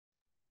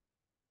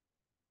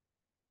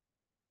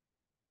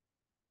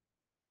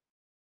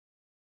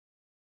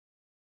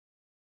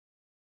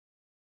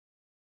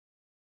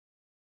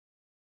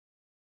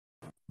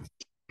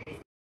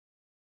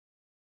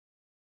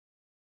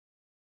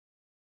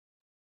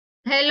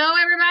Hello,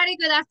 everybody.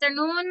 Good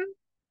afternoon.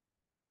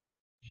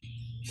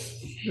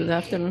 Good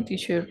afternoon,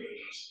 teacher.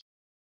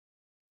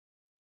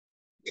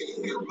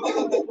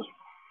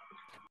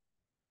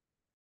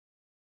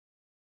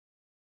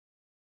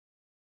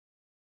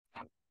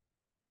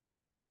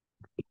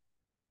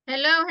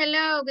 Hello.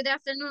 Good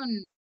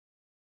afternoon.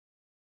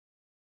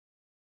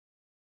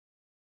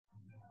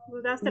 Good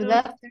Good afternoon.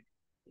 afternoon.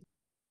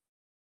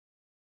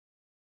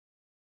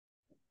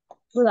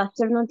 Good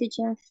afternoon,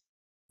 teacher.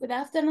 Good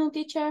afternoon,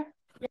 teacher.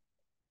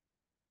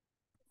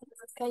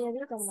 Okay,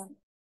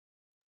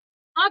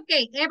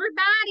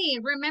 everybody,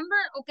 remember,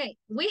 okay,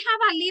 we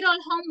have a little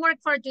homework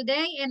for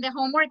today, and the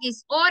homework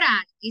is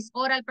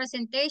oral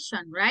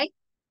presentation, right?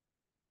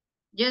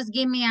 Just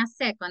give me a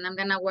second. I'm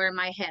gonna wear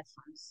my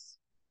headphones.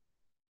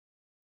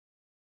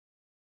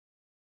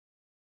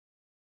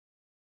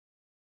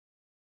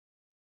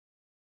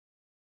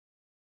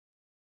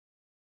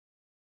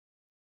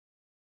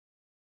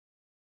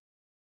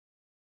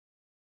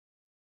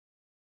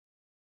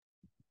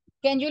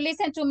 Can you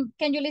listen to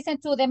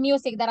the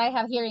music that I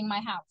have here in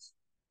my house?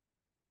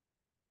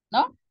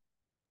 No?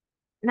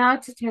 No,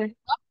 teacher.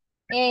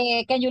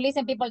 Can you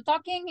listen people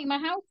talking in my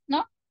house?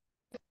 No?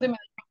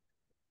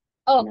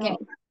 Okay.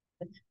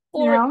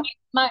 No.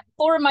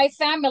 For my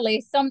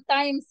family,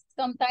 sometimes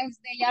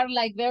they are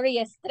like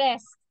very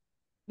stressed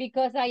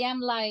because I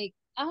am like,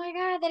 oh my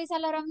God, there is a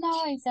lot of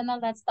noise and all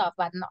that stuff,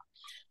 but no.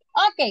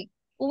 Okay,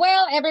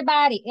 well,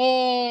 everybody,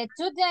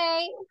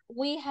 today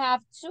we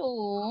have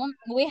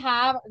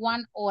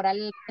one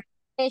oral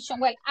presentation.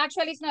 Well,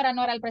 actually, it's not an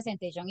oral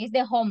presentation, it's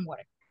the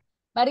homework,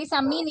 but it's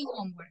a mini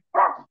homework.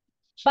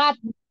 But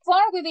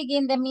before we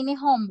begin the mini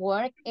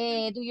homework,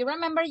 do you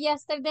remember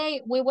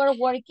yesterday we were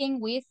working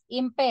with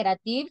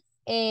imperatives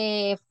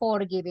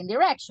for giving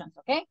directions,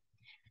 okay?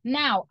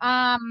 Now,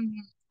 I'm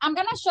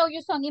gonna show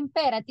you some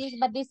imperatives,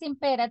 but these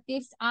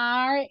imperatives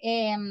are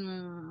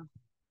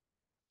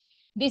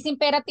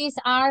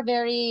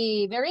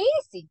very, very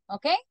easy,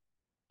 okay?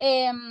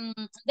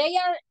 They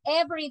are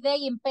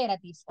everyday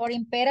imperatives or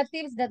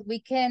imperatives that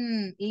we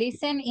can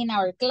listen in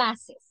our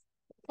classes.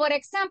 For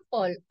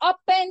example,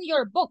 open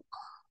your book.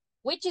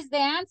 Which is the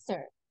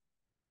answer?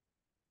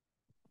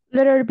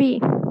 Letter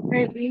B.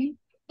 It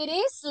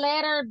is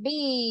letter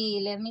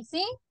B. Let me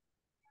see.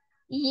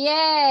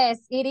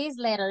 Yes, it is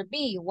letter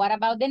B. What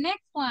about the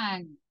next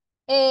one?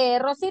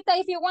 Rosita,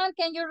 if you want,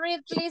 can you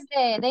read, please,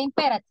 the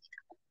imperative?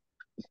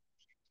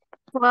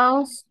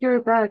 Close your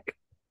book.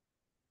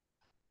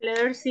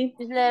 Letter C.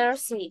 Letter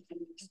C.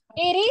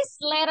 It is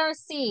letter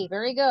C.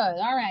 Very good.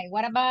 All right.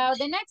 What about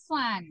the next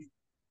one?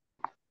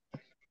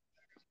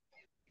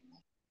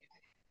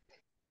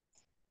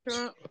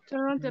 Turn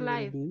on the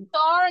light.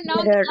 Turn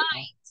on the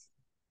light.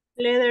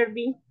 Letter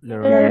B.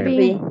 Letter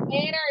B.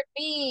 Letter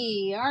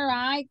B. All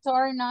right.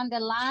 Turn on the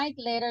light.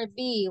 Letter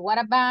B. What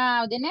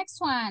about the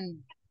next one?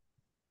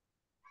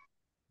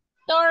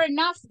 Turn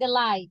off the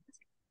light.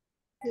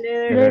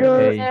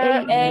 Letter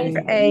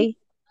A.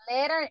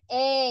 Letter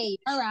A.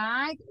 All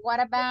right. What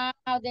about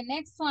the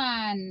next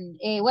one?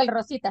 Well,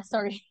 Rosita,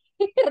 sorry.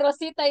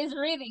 Rosita is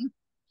reading.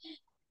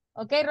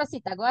 Okay,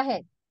 Rosita, go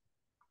ahead.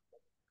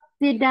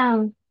 Sit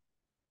down.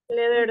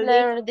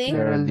 Letter D.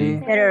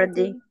 Letter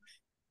D.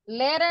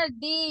 Letter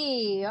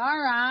D. All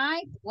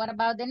right. What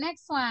about the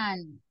next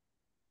one?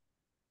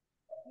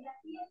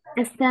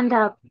 Stand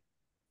up.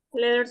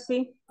 Letter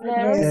C.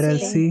 Letter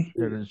C.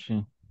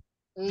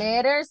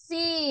 Letter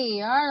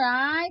C. All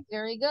right.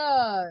 Very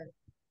good.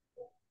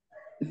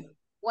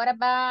 What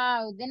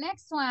about the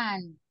next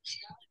one?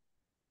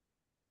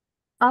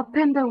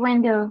 Open the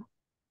window.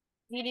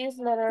 It is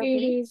letter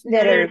B.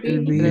 Letter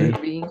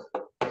B.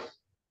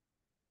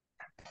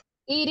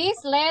 It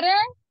is letter.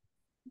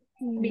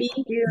 B.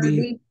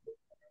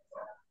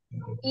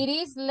 It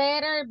is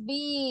letter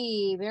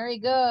B. Very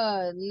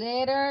good.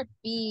 Letter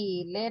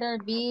B. Letter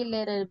B.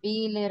 Letter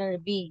B. Letter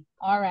B.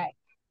 All right.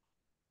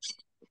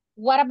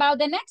 What about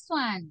the next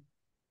one?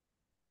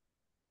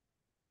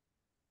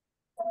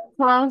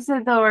 Close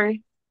the door.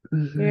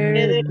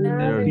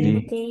 Letter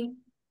D.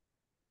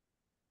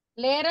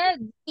 Letter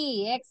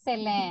D.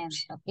 Excellent.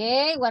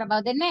 Okay. What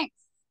about the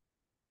next?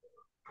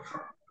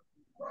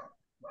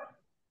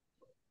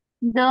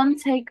 Don't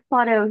take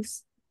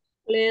photos.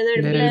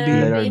 Letter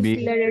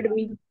B.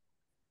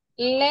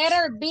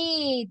 Letter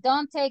B.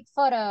 Don't take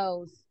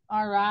photos.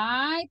 All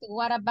right.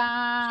 What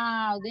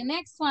about the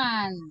next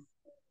one?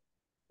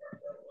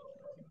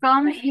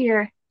 Come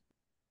here.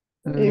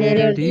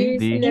 Letter D.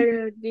 D.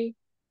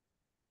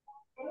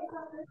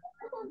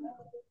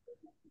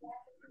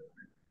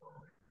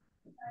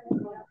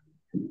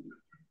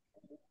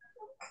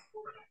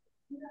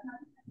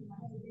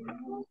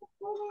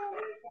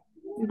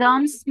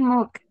 Don't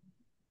smoke.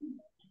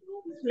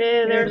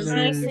 Letter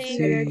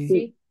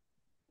C.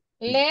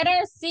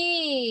 Letter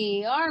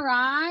C. All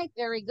right.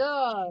 Very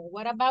good.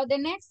 What about the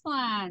next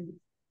one?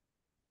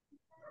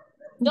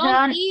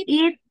 Don't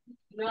eat.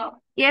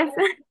 Yes.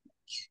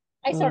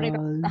 I sorry.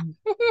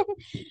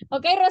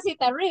 Okay,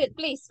 Rosita, read it,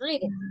 please.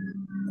 Read it.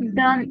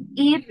 Don't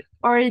eat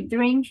or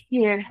drink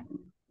here.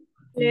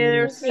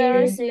 Letter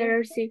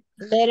C.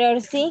 Letter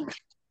C.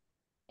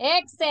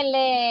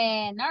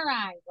 Excellent. All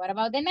right. What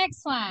about the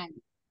next one?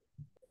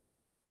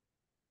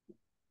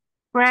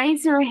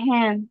 Raise your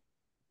hand.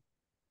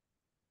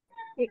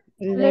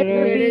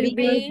 Letter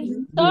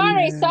B.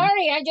 Sorry.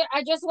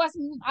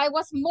 I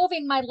was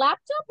moving my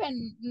laptop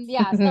and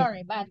yeah,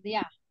 sorry, but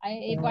yeah,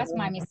 it was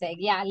my mistake.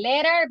 Yeah,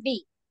 letter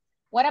B.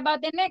 What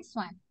about the next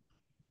one?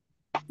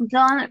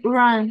 Don't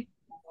run.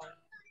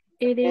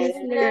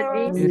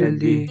 Little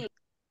D.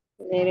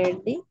 Letter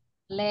D.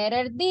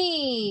 Letter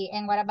D.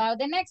 And what about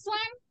the next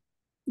one?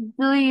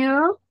 Do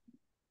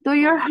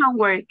your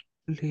homework.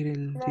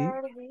 Little D.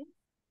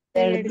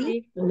 Letter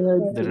D.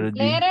 Letter D.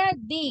 Letter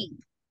D.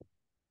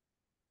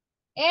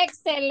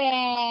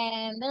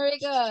 Excellent. Very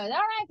good. All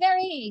right,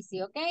 very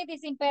easy. Okay,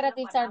 these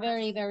imperatives are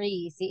very, very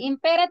easy.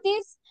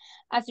 Imperatives,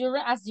 as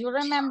you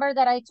remember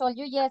that I told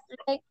you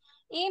yesterday,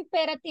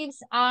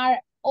 imperatives are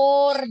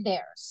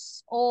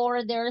orders.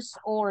 Orders.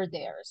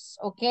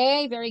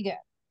 Okay, very good.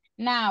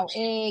 Now,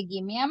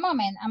 give me a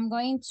moment. I'm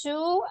going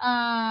to,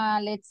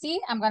 let's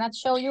see, I'm going to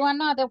show you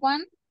another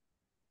one.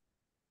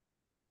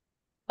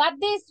 But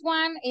this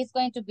one is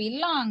going to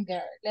be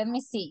longer. Let me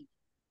see.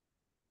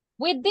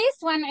 With this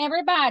one,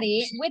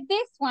 everybody, with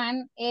this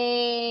one,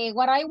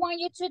 what I want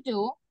you to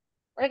do,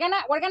 we're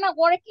gonna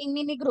work in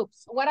mini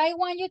groups. What I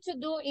want you to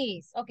do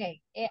is, okay,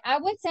 I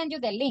will send you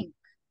the link.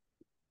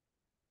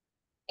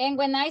 And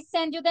when I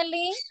send you the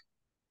link,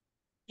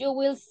 you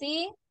will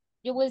see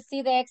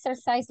the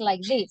exercise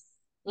like this.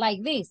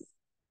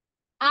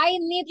 I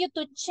need you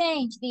to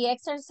change the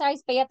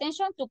exercise. Pay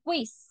attention to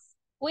quiz.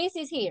 Quiz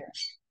is here.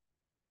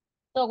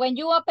 So when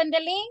you open the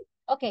link,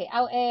 okay,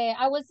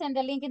 I will send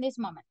the link in this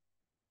moment.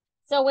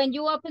 So when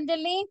you open the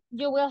link,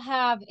 you will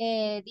have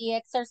the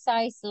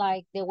exercise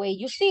like the way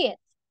you see it.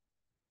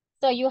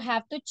 So you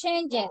have to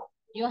change it.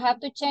 You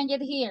have to change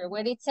it here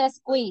where it says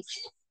quiz.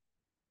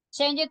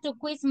 Change it to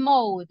quiz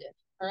mode.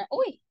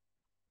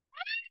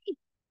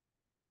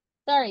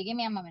 Sorry, give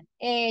me a moment.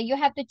 You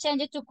have to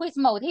change it to quiz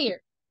mode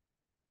here.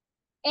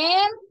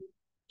 And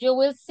you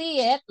will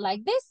see it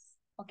like this,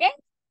 okay?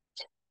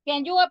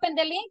 Can you open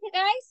the link,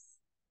 guys?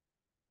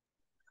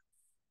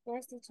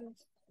 Yes, teacher.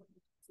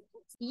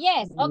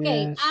 Yes,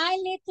 okay. Yes. I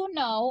need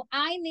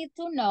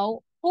to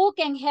know who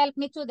can help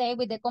me today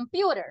with the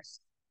computers.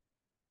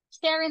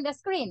 Sharing the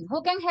screen.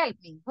 Who can help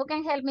me? Who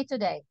can help me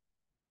today?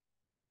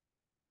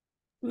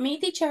 Me,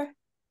 teacher.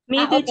 Me,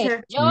 Okay.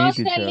 teacher. Me,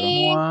 teacher.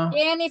 Jocelyn,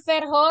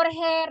 Jennifer,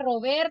 Jorge,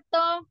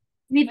 Roberto,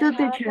 Me too,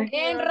 teacher.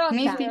 and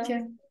Me, Rosa.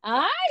 teacher.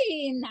 Now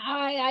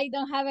I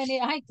don't have any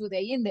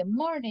today in the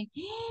morning.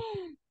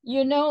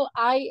 You know,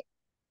 I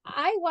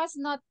was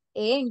not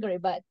angry,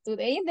 but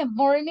today in the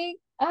morning,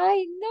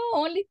 I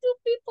know only 2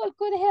 people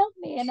could help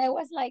me. And I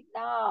was like,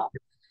 no.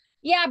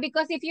 Yeah,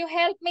 because if you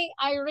help me,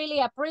 I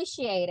really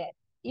appreciate it.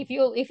 If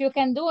you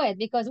can do it,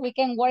 because we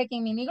can work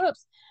in mini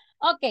groups.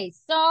 Okay,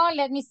 so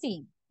let me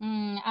see.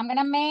 I'm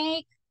gonna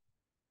make,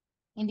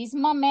 in this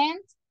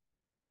moment,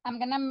 I'm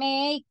gonna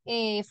make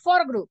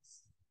 4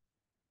 groups.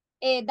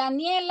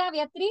 Daniela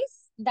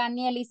Beatriz,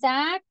 Daniel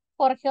Isaac,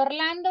 Jorge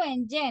Orlando,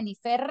 and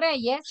Jennifer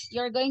Reyes,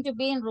 you're going to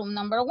be in room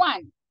number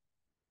 1.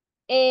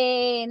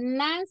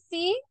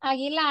 Nancy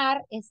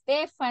Aguilar,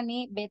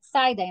 Stephanie,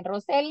 Betsaida, and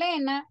Rosa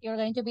Elena, you're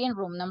going to be in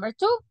room number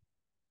 2.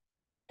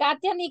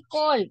 Katia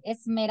Nicole,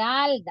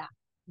 Esmeralda,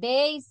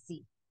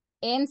 Daisy,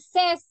 and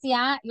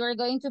Cecia, you're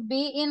going to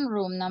be in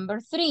room number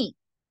 3.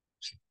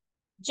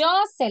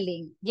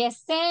 Jocelyn,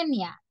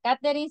 Yesenia,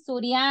 Catherine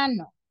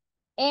Suriano,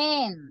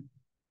 and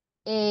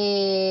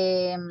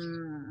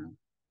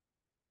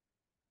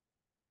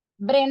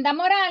Brenda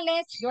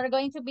Morales, you're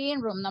going to be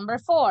in room number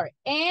 4.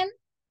 And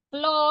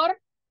Flor,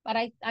 but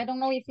I don't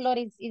know if Flor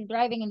is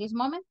driving in this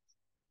moment.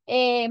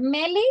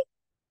 Meli,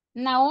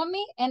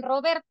 Naomi, and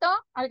Roberto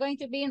are going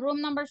to be in room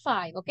number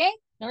 5, okay?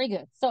 Very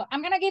good. So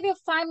I'm gonna give you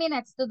 5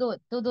 minutes to do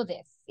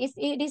this.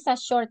 It is a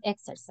short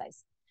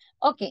exercise.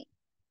 Okay.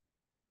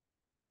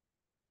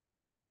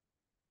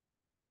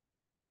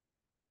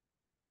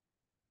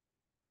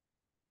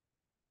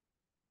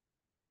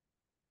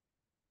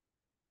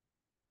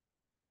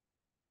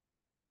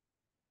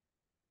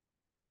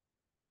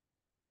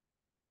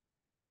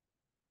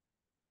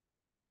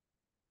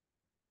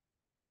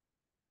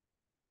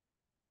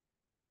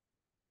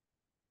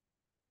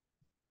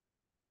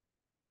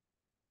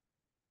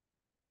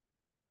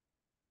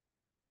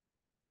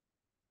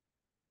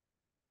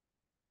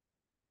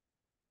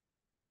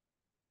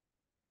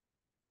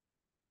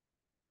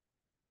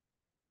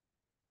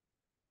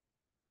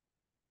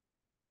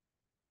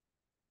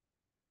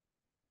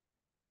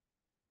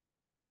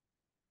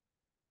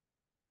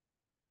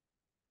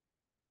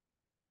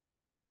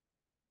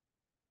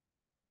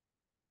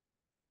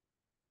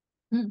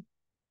 Mm.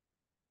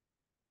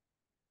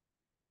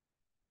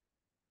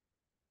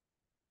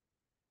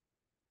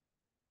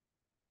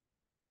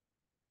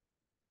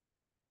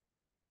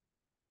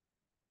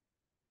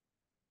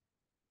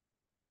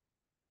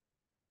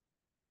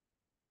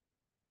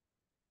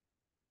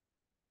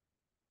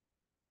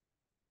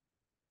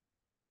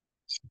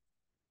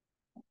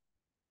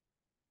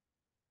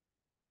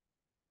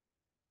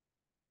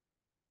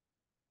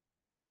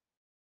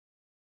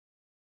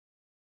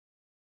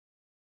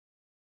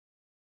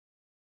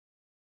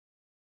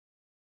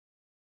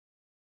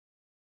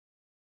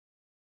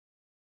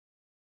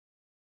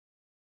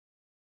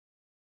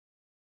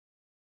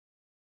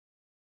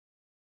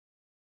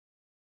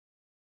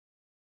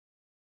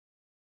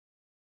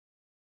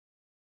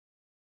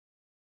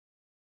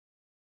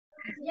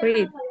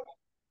 Read.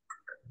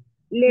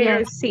 Letter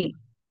Yes. C.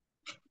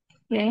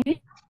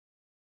 Okay.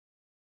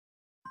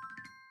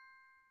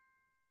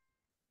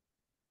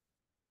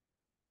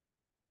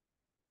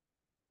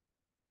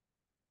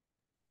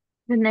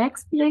 The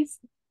next, please.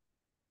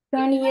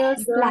 Don't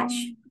use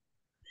flash.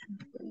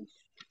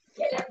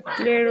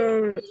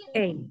 Letter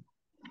A.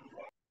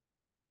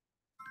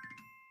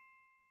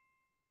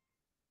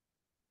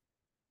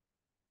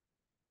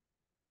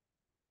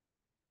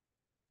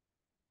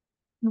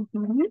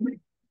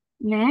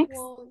 Next.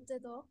 Walk the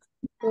dog.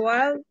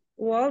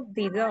 Walk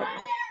the dog.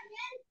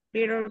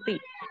 Letter B.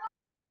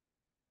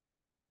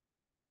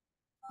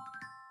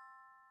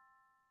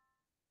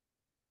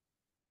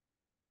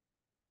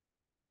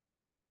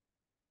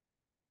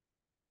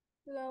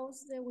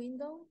 Close the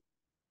window.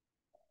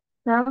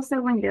 Close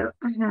the window.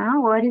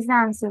 What is the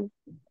answer?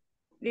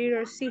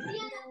 Letter C.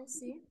 Letter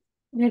C.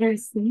 Letter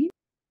C.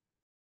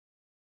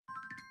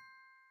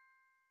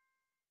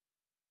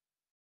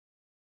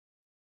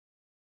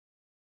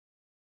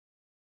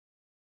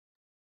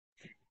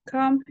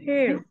 Come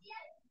here.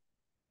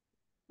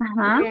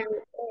 Letter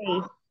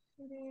A.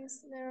 It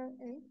is letter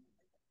A.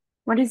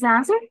 What is the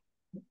answer?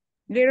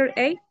 Letter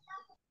A.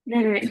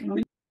 Letter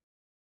A.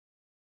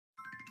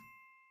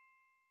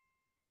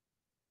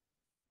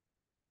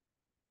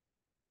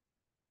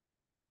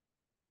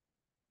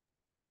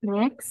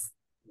 Next.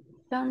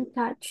 Don't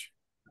touch.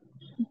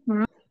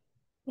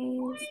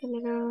 Is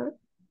letter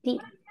D.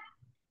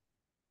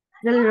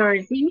 The letter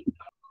D.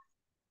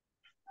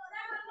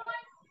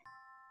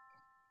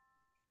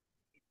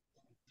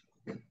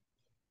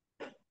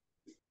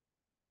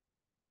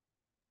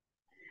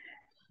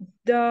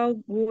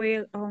 Dog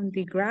will on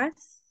the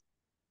grass.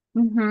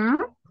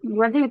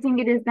 What do you think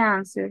it is the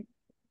answer?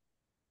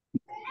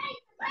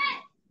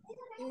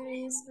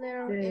 It is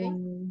letter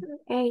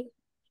A. A.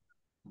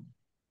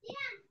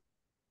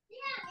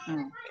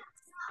 Oh.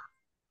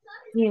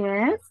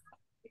 Yes.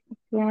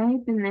 Okay,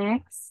 the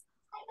next.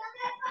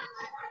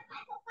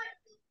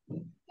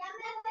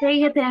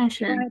 Pay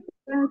attention.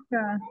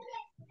 Letter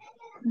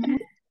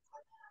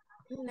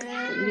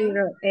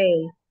Letter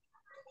A.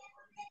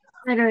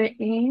 Letter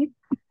A.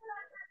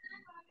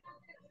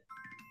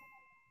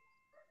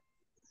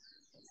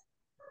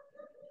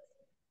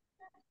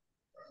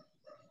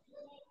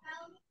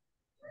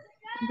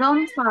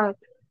 Don't talk.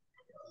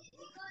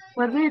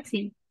 What do you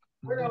think?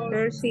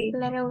 Letter C.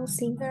 Letter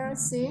C. Letter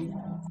C.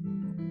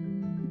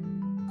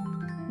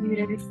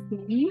 Letter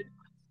C.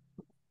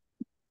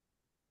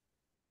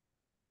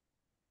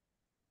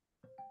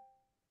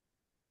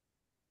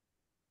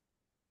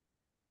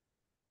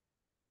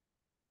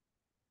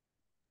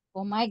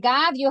 Oh my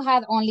God, you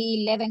had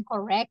only 11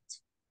 correct.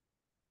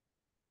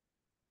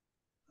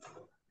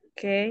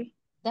 Okay.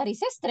 That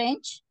is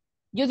strange.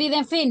 You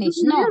didn't finish,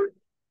 no?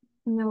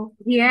 No.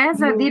 Yes,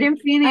 I didn't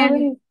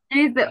finish.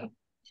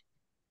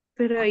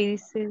 Pero ahí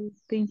dice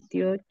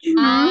 28.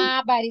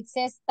 But it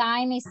says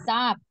time is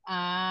up.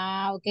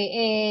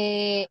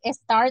 Okay.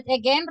 Start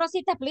again,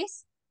 Rosita,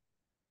 please.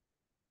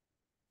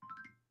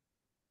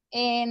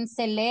 And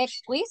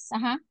select quiz.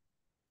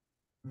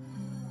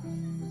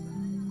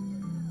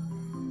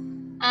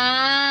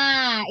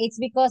 It's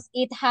because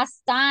it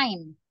has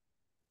time.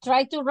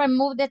 Try to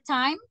remove the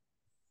time.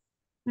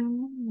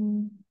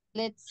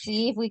 Let's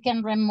see if we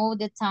can remove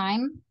the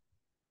time.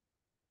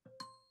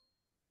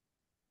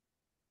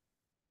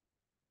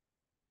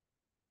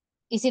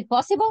 Is it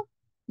possible?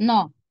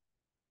 No.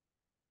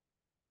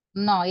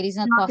 No, it is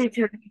not possible.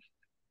 Teacher.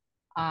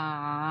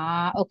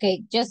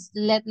 Okay. Just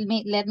let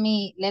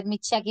me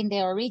check in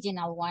the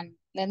original one.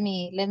 Let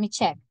me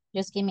check.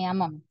 Just give me a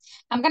moment.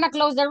 I'm gonna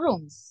close the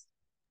rooms.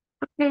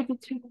 Okay,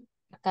 teacher.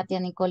 Katia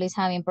Nicole is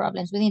having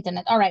problems with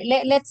internet. All right,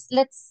 let's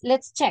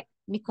check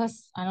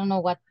because I don't know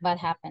what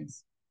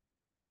happens.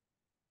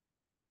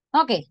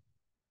 Okay.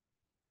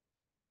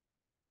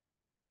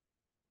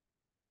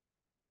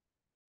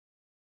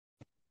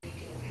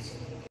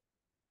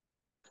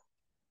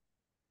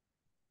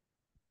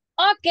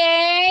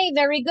 Okay,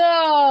 very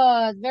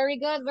good,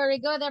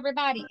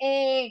 everybody.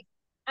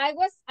 I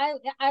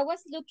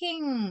was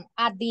looking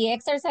at the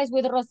exercise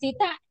with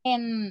Rosita,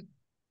 and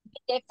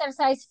the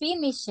exercise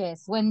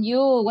finishes when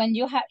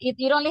you have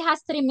it only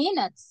has 3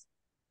 minutes.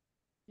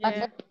 But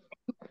let's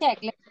check.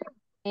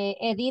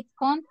 Edit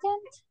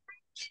content.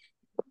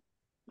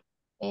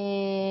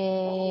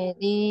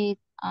 Edit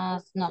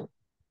as no.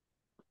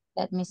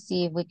 Let me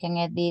see if we can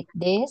edit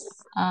this.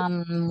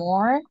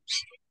 More.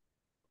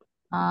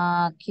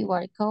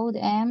 QR code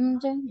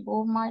and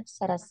bookmark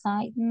set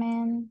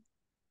assignment.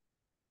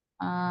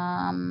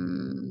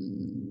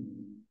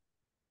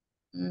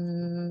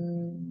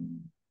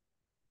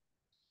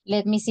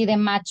 Let me see the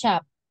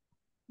matchup.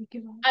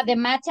 The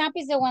matchup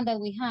is the one that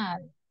we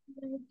have.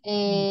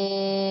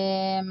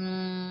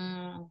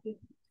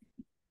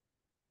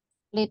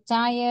 Flip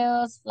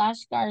tiles,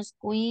 flashcards,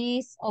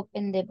 quiz,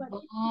 open the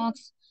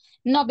box.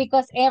 No,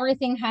 because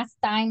everything has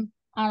time.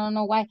 I don't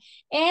know why.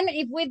 And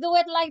if we do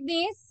it like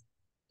this,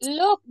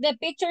 look, the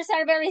pictures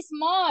are very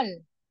small.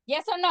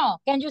 Yes or no?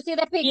 Can you see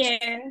the picture?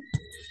 Yeah.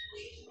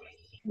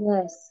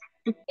 Yes.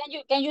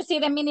 Can you see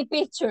the mini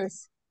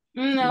pictures?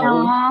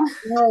 No.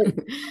 No.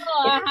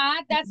 Oh,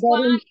 that's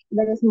why.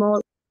 Very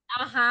small.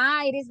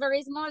 It is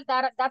very small.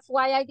 That's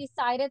why I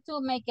decided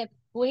to make it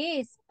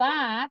quiz.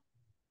 But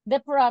the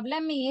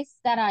problem is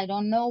that I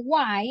don't know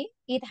why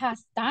it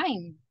has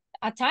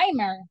a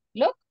timer.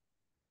 Look.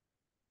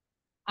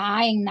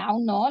 I now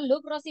know.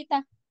 Look,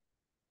 Rosita.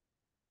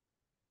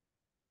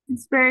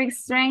 It's very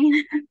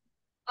strange.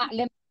 Let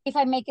me see if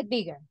I make it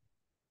bigger.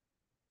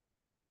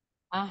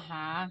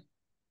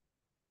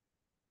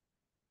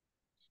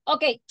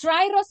 Okay,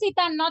 try,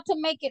 Rosita, not to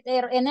make it,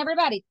 and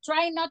everybody,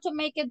 try not to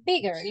make it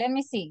bigger. Let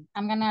me see.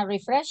 I'm gonna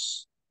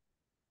refresh.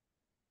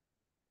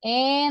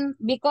 And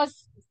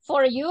because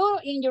for you,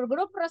 in your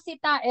group,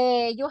 Rosita,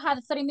 you had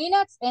 3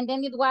 minutes, and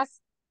then it was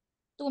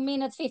 2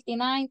 minutes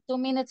 59, 2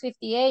 minutes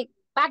 58,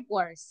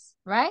 backwards,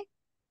 right?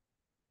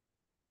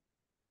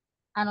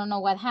 I don't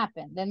know what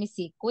happened. Let me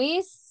see.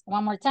 Quiz,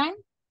 one more time.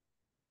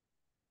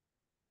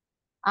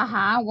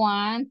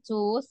 1,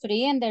 2,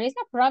 3, and there is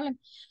no problem.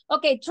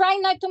 Okay, try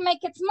not to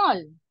make it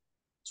small.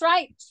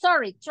 Try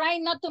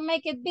not to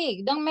make it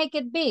big. Don't make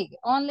it big.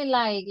 Only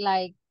like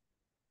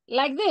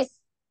this,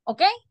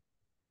 okay?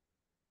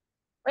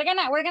 We're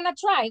gonna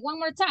try one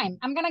more time.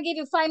 I'm gonna give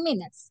you 5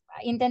 minutes.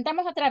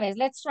 Intentamos otra vez.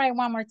 Let's try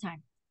one more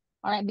time.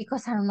 All right,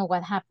 because I don't know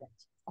what happened.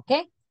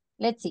 Okay,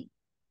 let's see.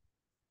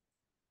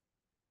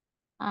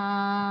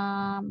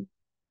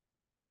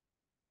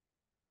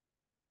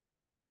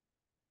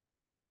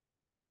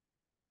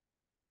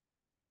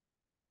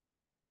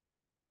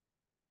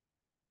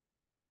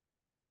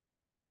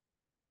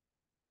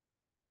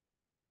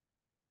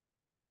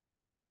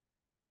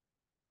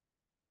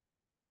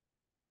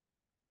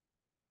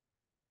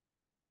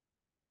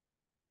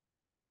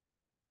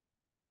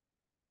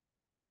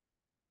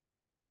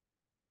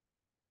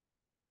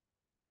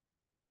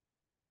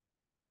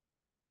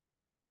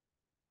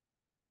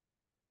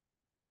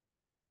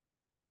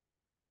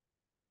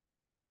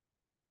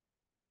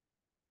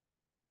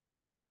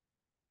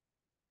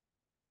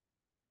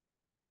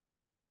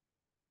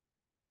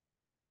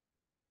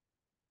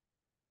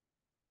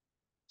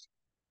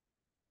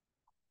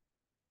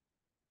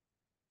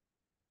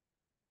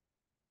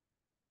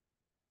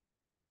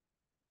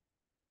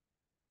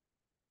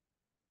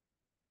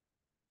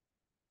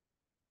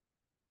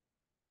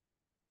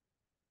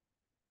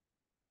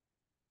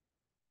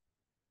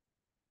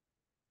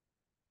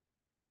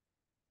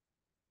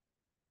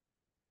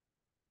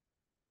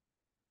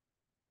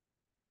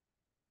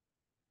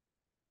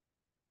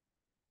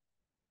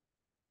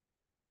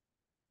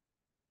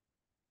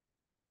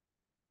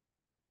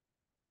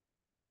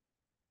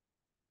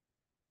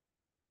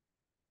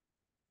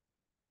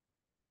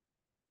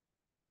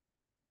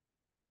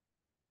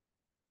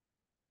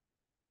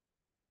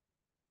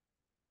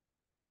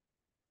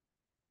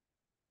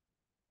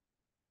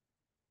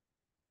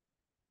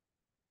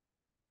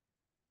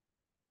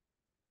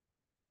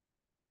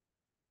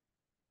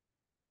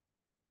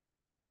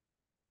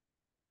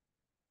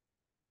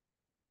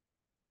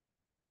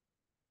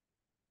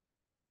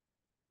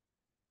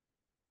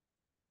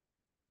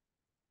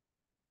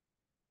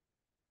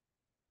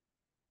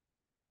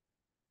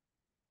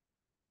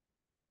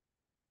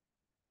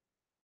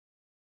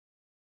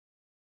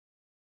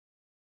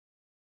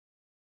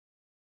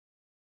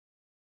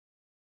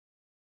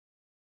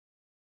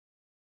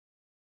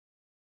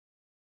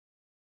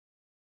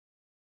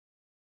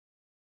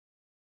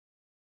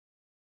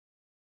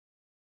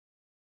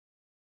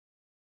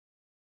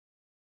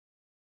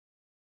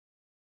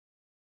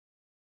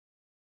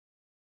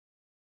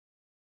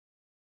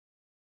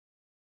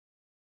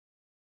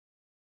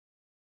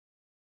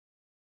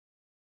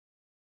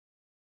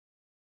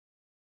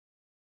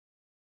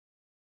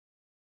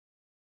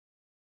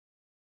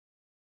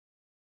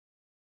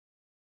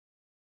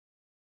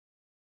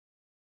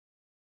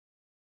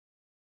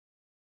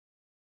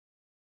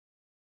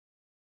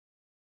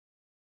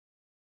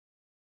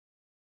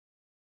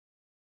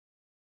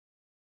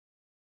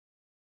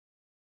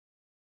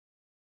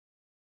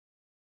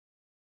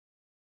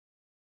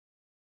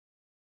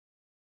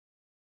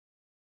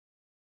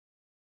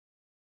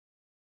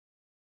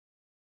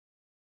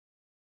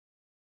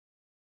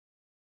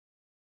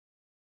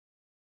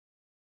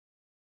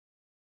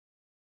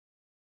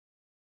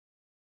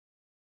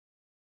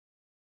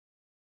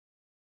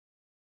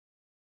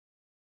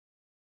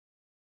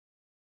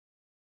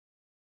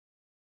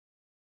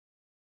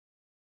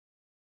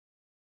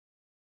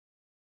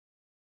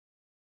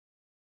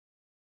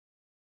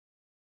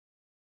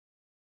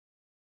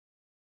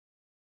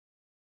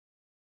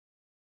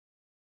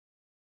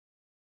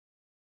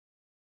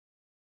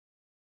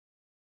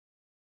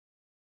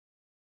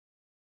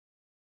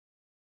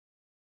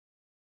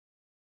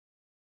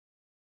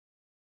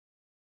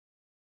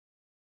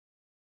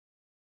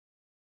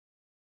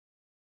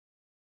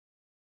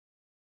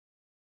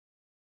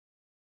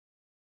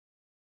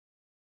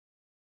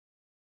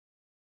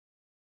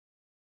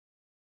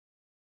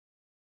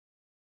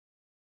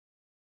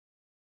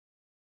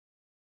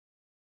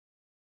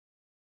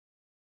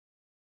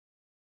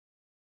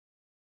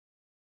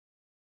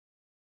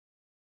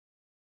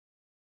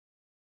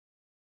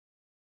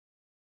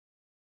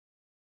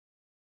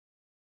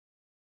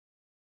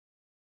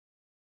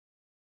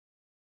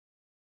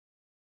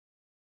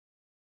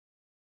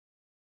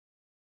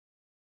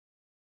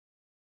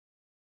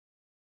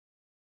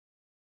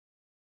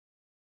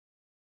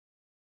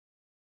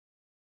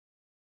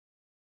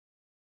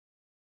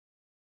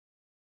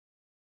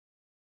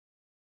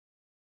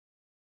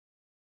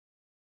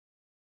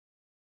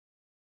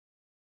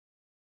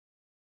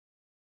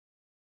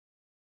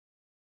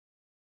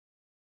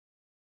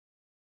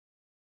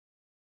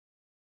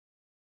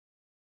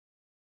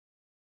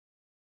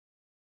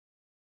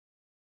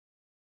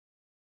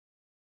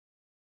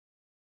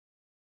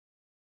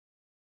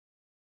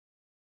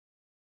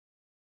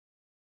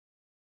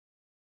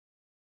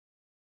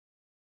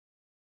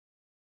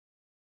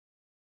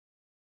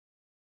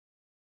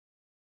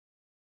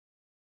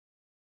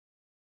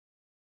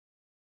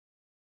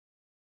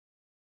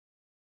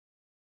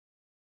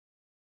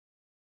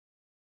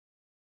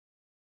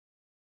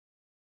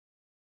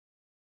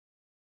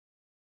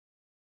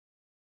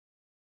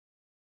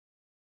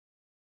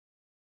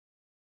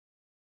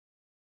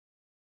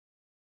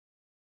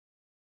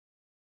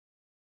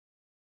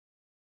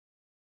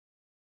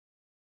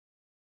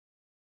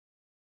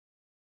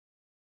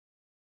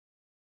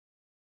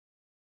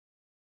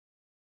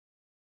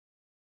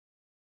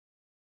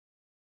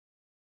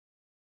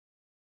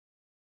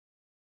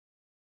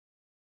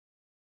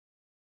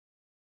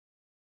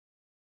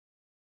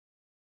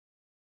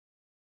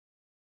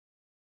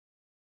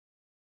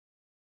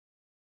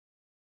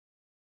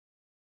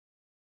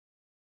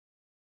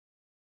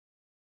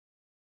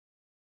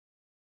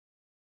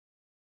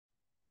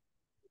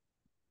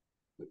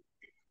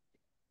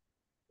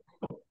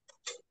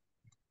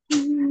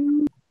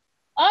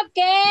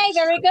 Okay,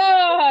 very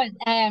good.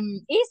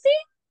 Easy?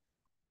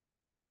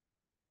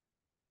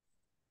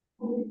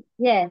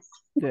 Yes.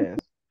 Yes.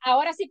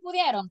 Ahora sí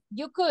pudieron.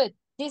 You could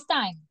this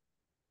time.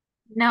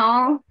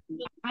 No.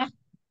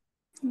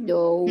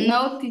 No.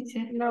 No,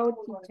 teacher. No,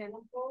 teacher.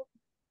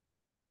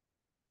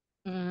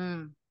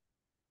 Mm.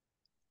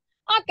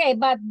 Okay,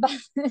 but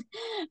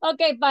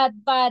okay,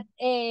 but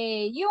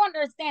you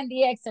understand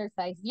the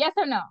exercise, yes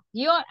or no?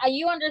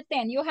 You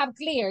understand? You have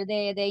clear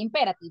the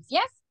imperatives,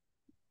 yes?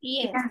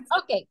 Yes.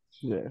 Okay.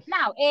 Yes.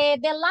 Now,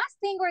 the last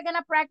thing we're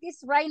gonna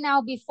practice right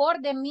now before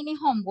the mini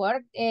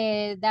homework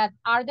that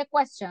are the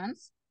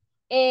questions.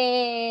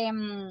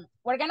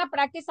 We're gonna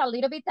practice a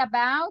little bit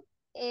about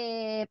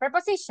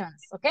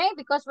prepositions, okay?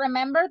 Because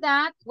remember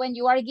that when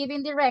you are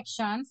giving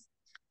directions,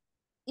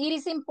 it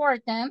is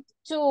important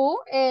to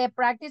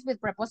practice with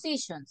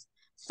prepositions.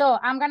 So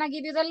I'm gonna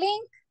give you the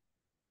link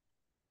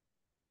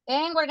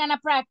and we're gonna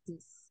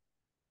practice.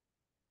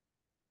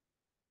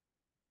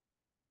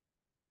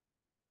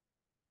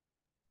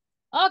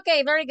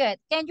 Okay, very good.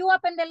 Can you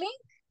open the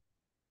link?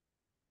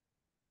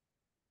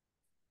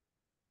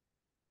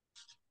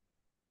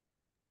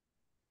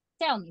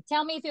 Tell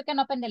me if you can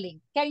open the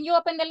link. Can you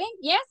open the link?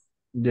 Yes?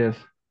 Yes.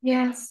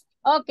 Yes.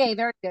 Okay,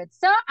 very good.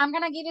 So I'm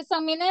gonna give you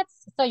some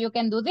minutes so you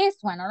can do this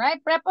one, all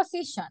right?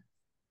 Preposition.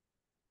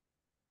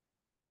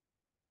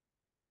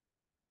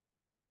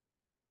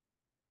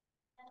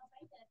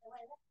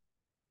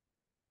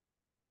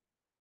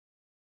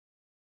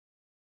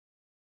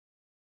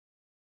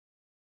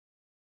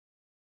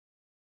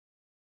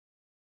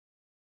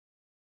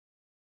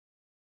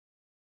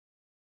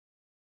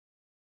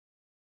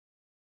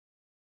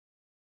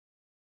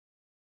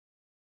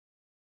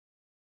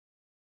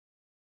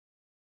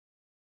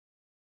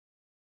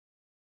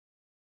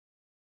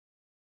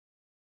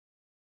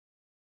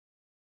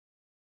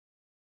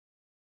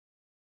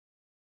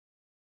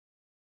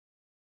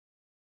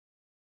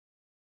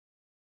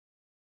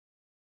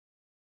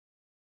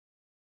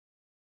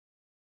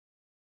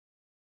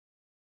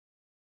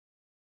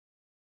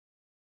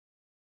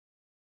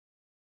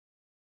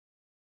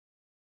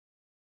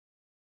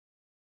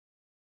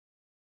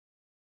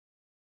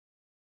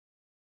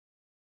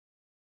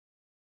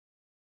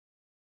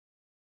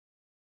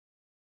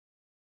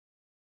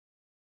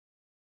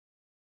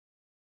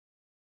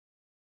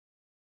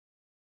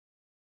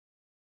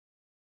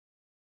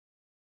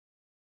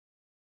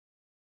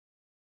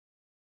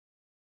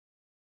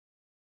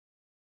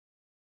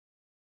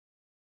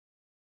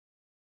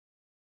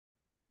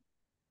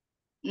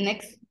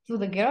 Next to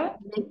the girl.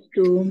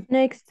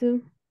 Next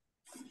to.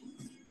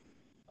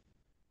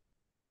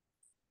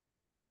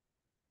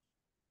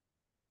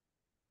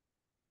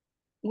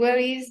 Where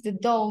is the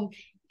dog?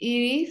 It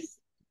is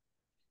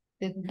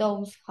the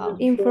dog's house.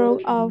 In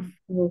front of.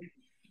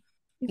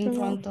 In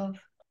front of.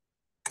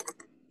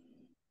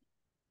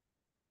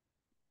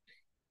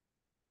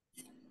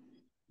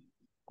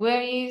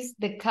 Where is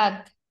the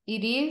cat?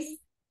 It is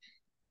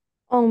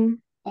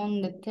On.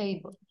 on the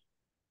table.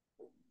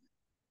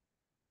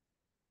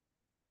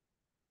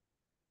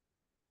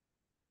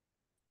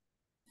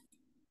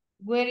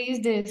 Where is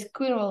the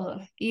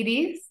squirrel? It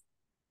is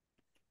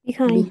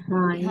Behind.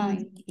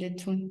 behind the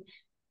tree.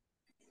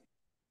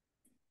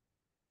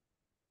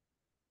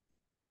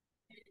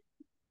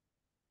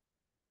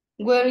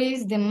 Where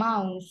is the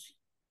mouse?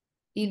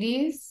 It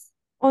is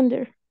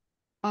Under.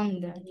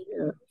 under.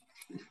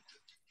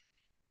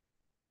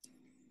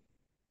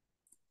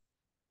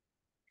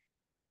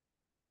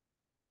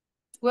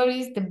 Where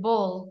is the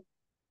ball?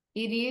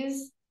 It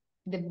is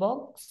the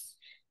box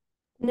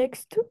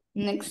Next to.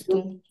 next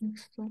to.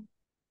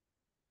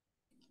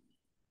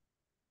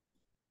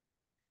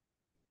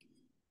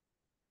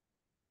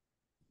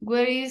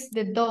 Where is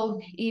the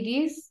dog? It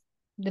is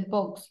the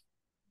box.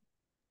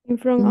 In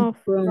front of.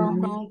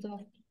 In front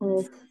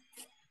of.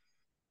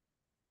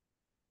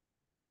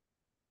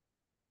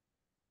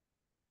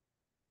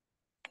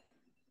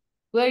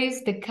 Where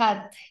is the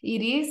cat?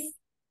 It is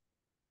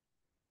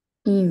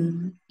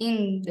in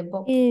the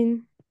box.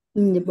 In.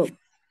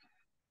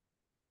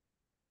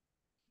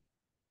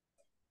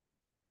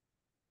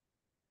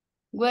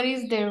 Where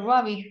is the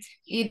rabbit?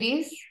 It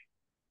is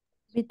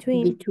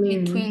Between.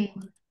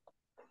 between.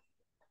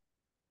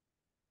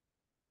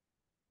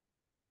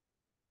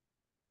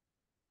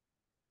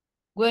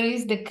 Where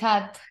is the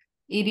cat?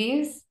 It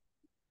is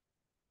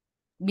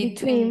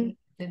between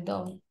the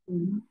dog.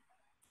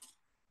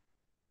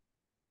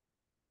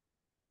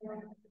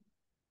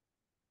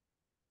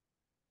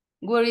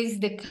 Where is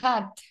the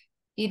cat?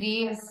 It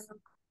is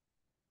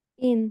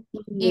In.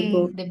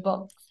 in the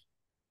box.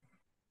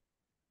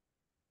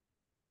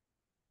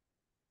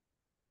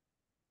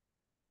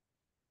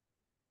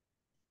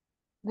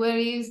 Where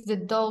is the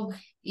dog?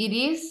 It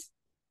is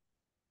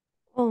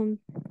On.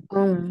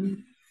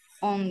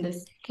 on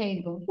the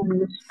table.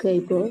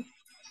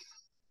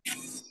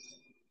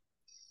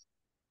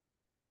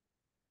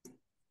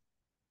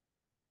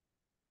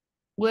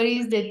 Where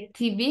is the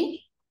TV?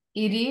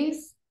 It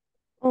is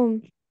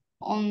On.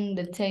 on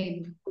the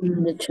table.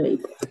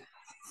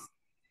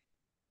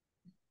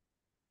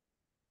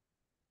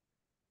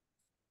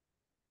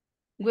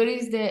 Where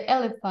is the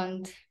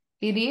elephant?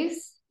 It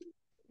is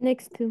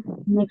Next to.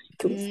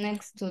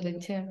 next to the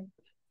chair.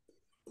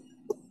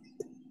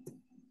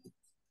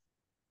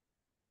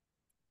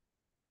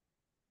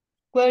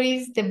 Where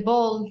is the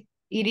ball?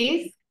 It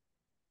is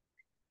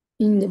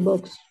In the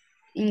box.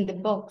 in the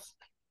box.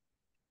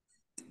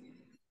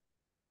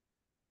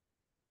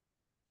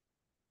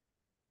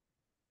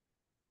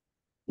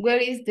 Where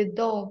is the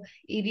dog?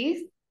 It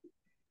is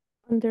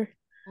Under.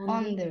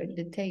 under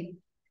the table.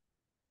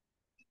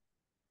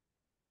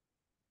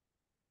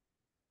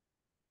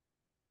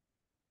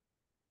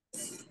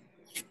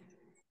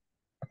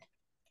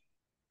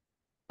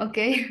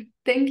 Okay,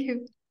 thank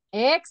you.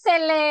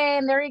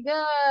 Excellent. Very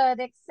good.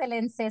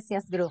 Excellent,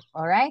 Cecia's group.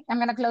 All right. I'm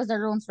going to close the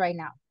rooms right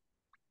now.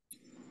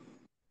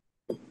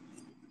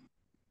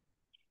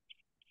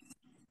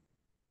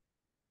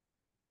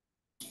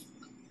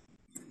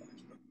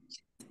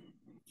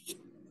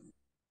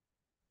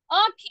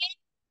 Okay.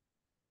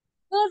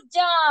 Good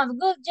job.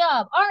 Good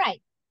job. All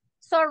right.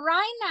 So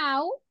right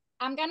now,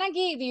 I'm going to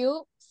give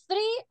you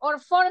 3 or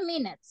 4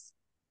 minutes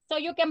so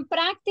you can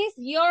practice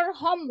your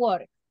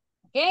homework.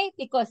 Okay?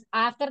 Because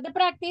after the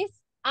practice,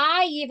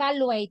 I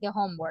evaluate the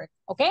homework.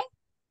 Okay?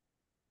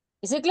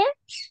 Is it clear?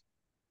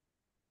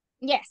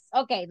 Yes.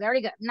 Okay.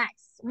 Very good.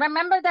 Nice.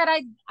 Remember that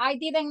I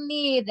didn't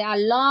need a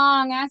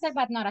long answer,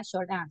 but not a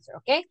short answer.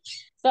 Okay.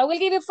 So I will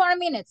give you 4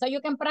 minutes so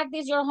you can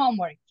practice your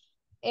homework.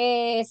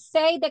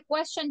 Say the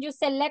question you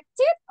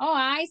selected. Oh,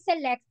 I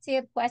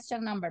selected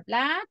question number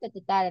blah. Da,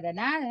 da, da, da,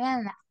 da,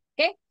 da, da.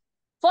 Okay.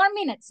 4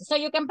 minutes so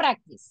you can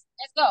practice.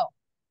 Let's go.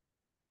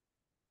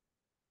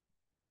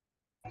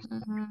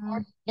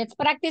 Let's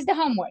practice the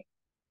homework.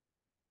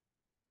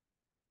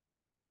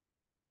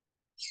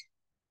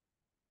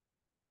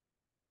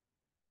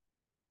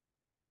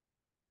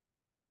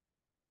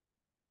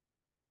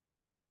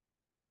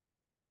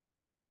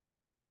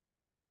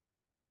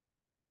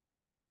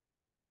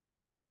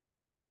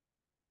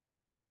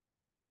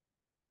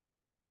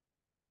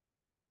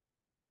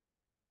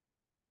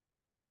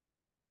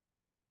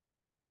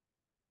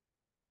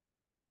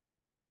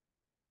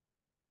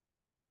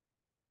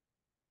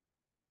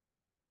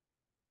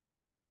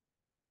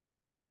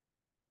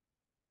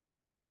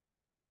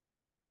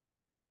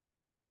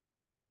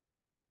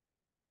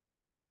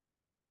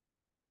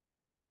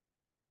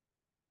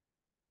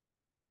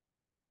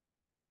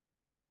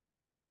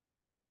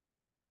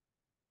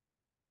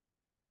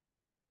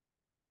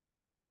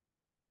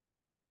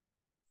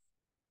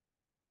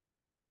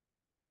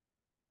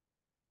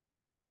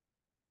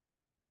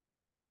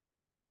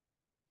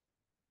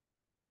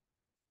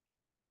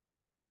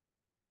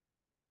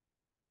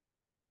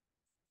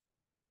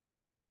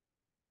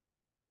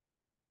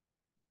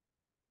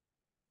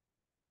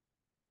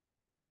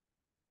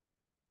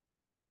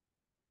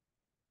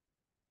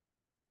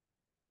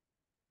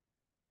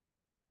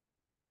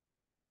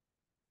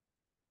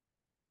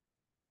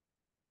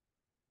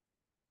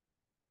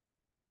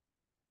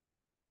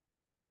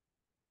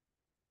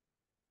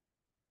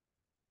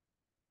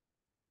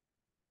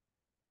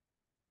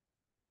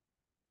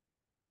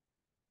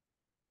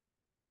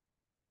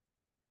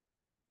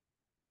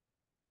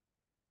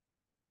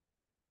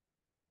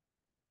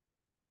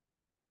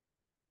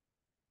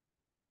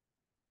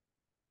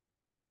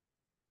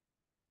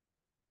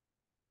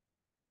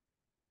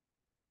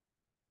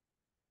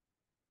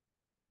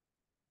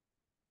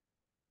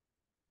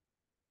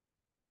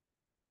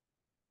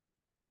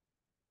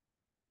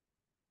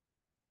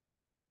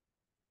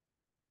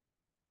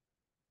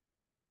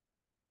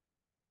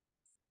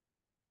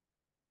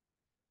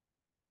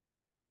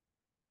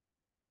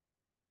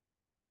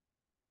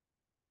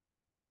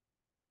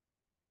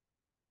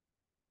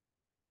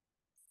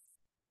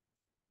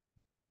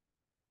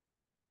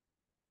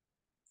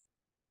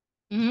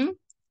 Mm-hmm.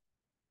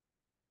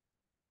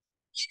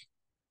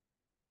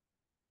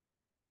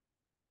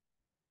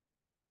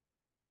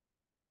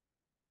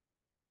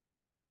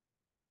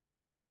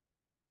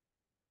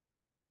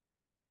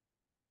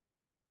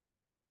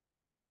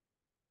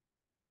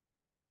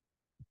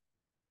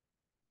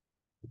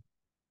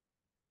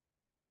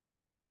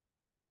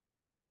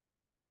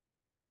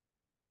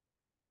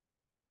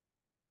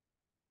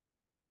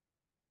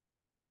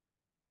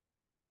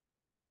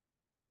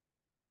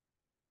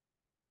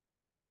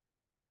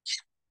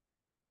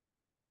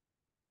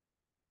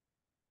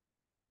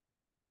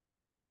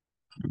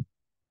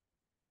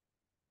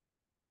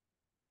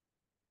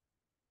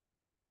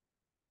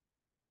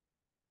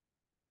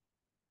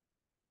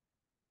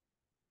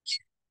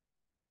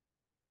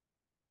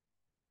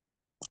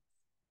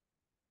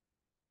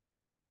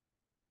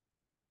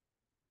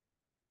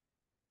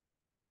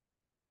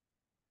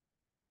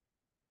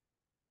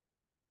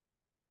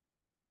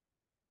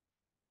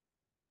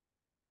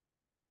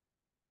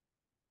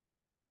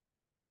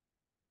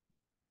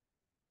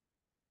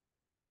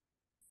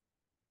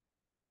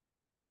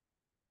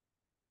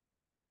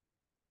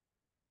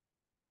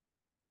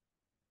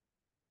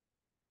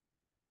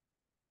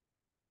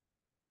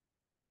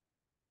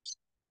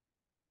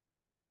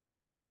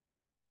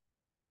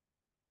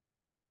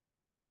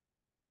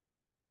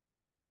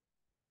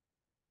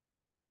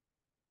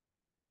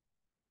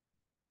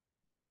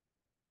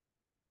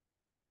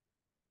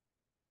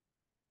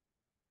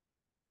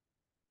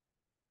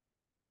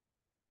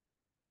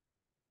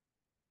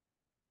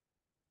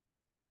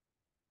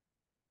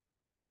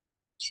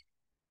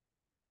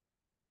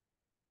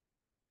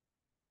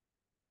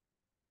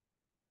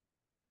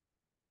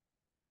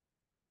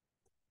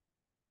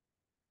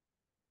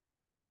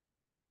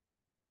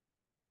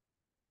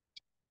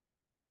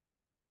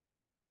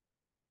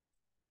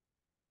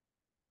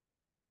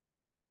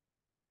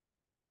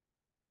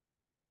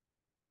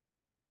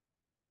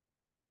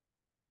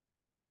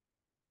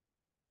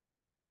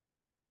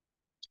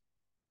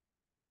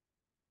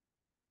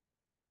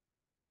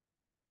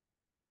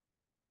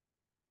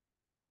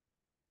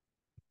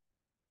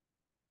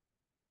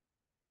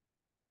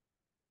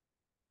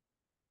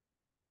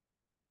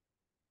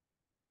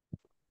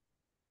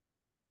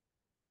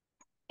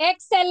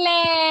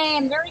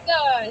 Excellent. Very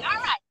good. All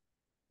right.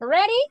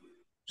 Ready?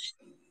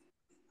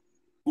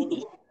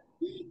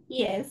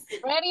 Yes.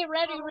 Ready?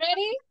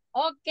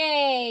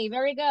 Okay,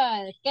 very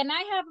good. Can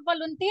I have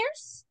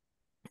volunteers?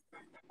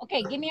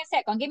 Okay, give me a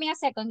second.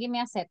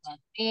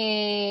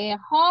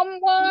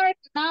 Homework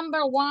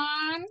number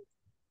 1.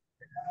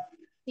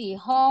 See,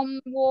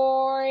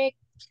 homework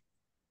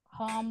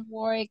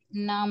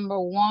number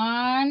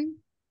 1,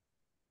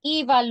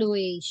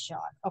 evaluation.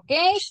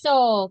 Okay,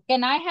 so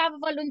can I have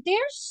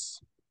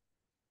volunteers?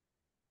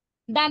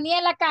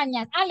 Daniela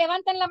Cañas.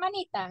 Levanten la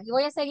manita. Yo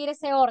voy a seguir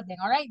ese orden,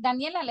 all right?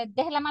 Daniela,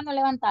 deje la mano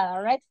levantada,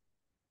 all right?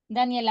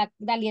 Daniela.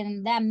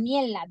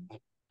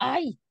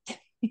 Ay,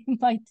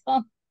 my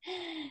tongue.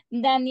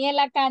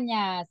 Daniela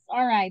Cañas.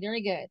 All right,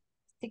 very good.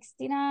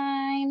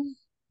 69.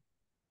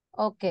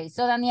 Okay,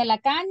 so Daniela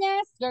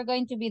Cañas, you're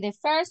going to be the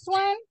first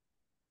one.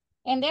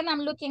 And then I'm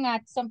looking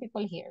at some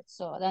people here.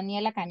 So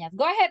Daniela Cañas.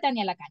 Go ahead,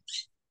 Daniela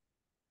Cañas.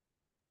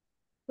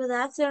 Good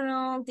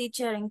afternoon,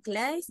 teacher and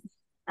class.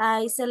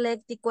 I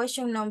select the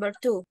question number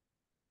 2.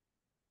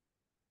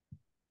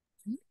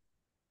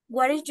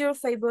 What is your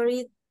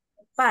favorite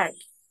park?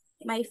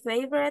 My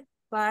favorite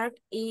park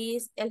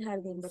is El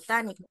Jardín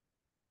Botánico.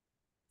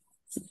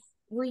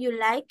 Would you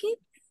like it?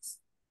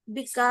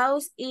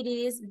 Because it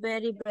is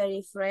very,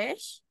 very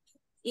fresh.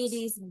 It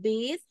is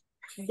big.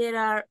 There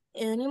are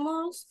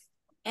animals.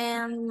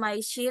 And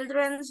my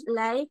children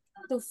like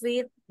to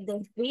feed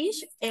the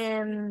fish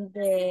and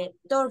the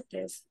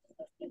turtles.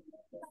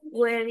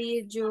 Where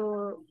is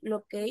your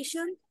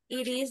location?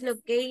 It is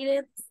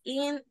located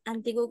in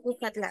Antiguo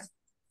Cuscatlán.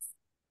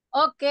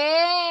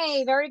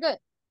 Okay, very good.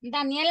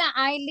 Daniela,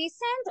 I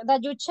listened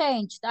that you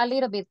changed a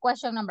little bit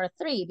question number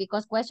 3,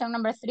 because question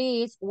number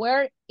 3 is,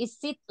 where is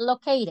it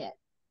located?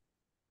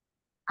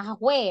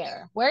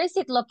 Where is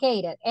it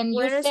located? And you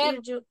Where said,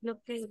 is it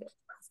located?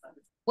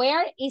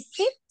 where is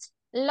it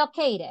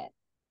located?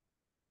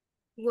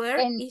 Where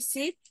And is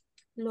it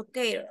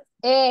located?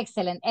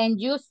 excellent. And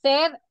you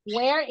said,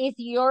 where is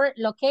your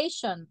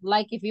location?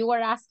 Like if you were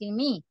asking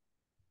me.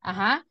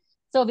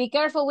 So be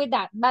careful with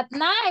that. But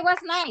it was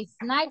nice.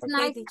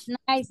 Okay, teacher.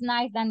 Nice,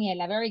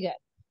 Daniela. Very good.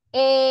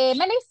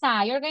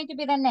 Melissa, you're going to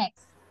be the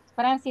next.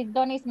 Francis,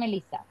 Donis,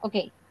 Melissa.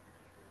 Okay.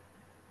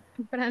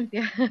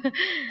 Francia.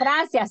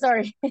 Francia,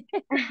 sorry.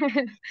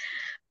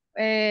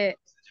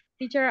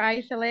 Teacher,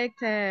 I select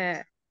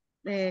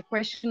the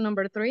question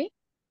number 3.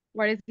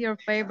 What is your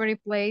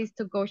favorite place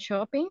to go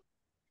shopping?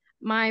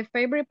 My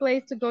favorite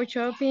place to go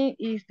shopping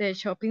is the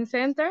shopping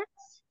center.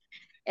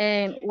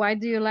 And why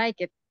do you like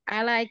it?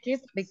 I like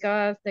it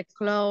because the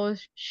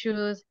clothes,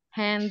 shoes,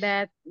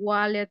 handbag,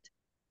 wallet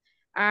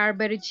are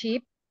very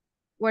cheap.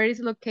 Where is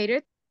it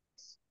located?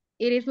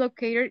 It is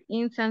located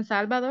in San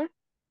Salvador.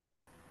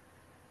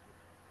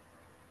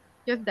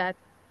 Just that.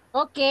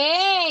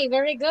 Okay,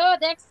 very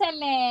good.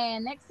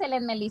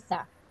 Excellent,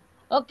 Melissa.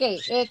 Okay,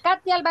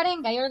 Katia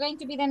Alvarenga, you're going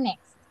to be the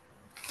next.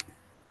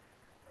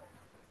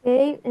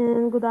 Okay,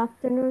 and good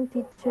afternoon,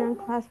 teacher and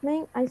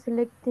classmate. I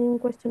selecting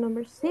question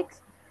number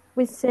 6,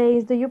 which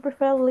says, do you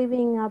prefer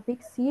living in a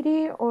big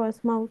city or a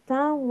small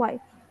town? Why?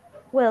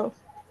 Well,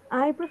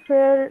 I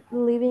prefer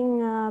living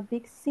in a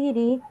big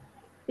city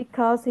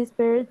because it's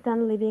better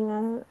than living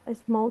in a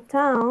small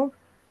town,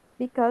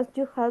 because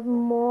you have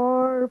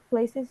more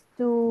places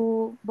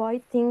to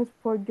buy things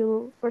for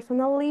your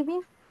personal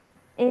living,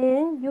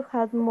 and you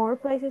have more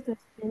places to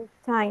spend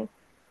time.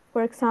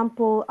 For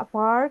example, a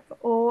park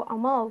or a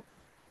mall.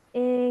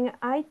 And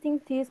I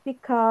think this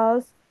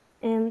because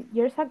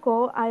years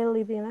ago I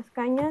lived in Las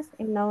Cañas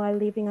and now I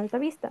live in Alta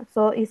Vista.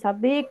 So it's a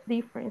big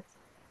difference.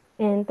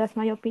 And that's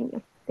my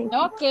opinion. Thank you.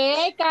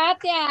 Okay,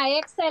 Katia,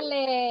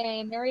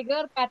 excellent. Very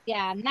good,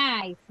 Katia.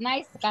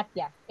 Nice,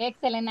 Katia.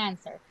 Excellent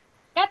answer.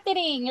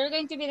 Catherine, you're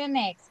going to be the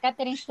next.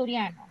 Catherine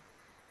Suriano.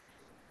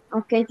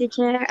 Okay,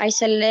 teacher, I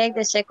select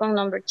the second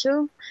number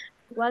 2.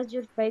 What's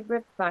your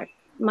favorite park?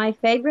 My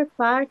favorite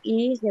park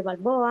is the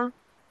Balboa.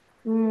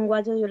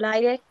 Why do you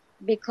like it?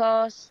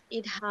 Because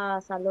it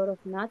has a lot of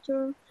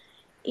nature.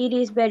 It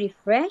is very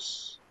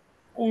fresh.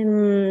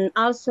 And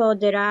also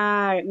there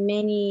are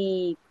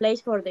many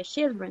places for the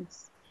children.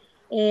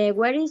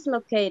 Where is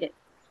located?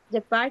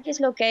 The park is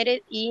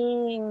located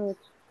in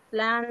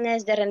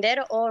Planes de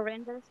Rendero or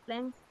Renders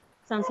Plains,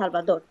 San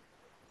Salvador.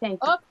 Thank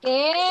you.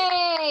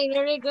 Okay,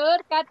 very good,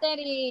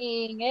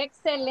 Catherine.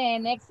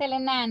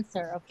 Excellent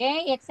answer.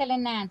 Okay,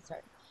 excellent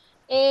answer.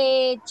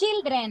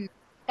 Children,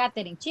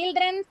 Catherine.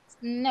 Children,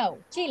 no,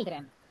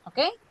 children.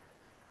 Okay.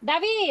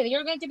 David,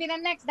 you're going to be the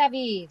next,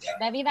 David.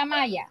 David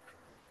Amaya.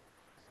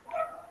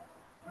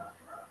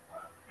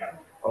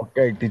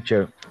 Okay,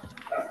 teacher.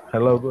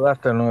 Hello, good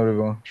afternoon,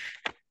 everyone.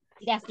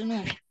 Good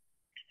afternoon.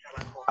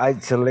 I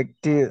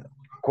selected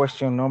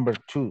question number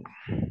 2.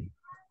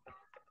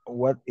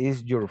 What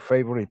is your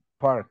favorite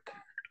park?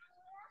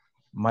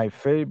 My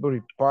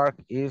favorite park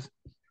is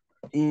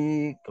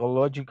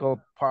Ecological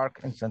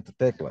Park in Santa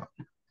Tecla.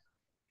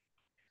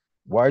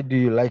 Why do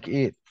you like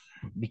it?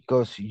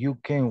 Because you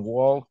can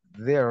walk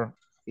there.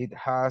 It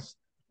has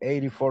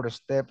 84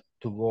 steps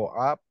to go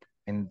up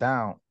and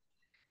down.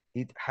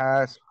 It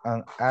has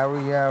an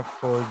area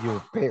for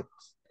your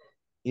pets.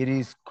 It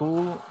is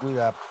cool with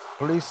a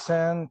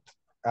pleasant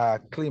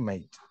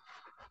climate.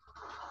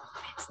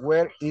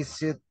 Where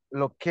is it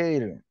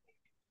located?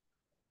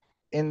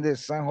 In the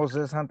San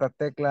Jose Santa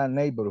Tecla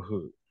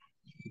neighborhood.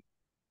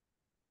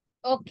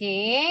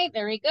 Okay,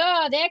 very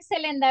good.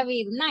 Excellent,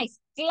 David. Nice.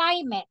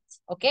 Climate,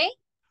 okay?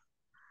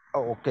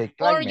 Oh, okay,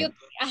 Or you,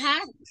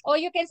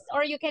 climate.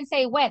 or you can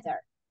say weather.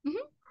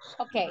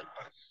 Okay.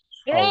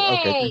 Oh,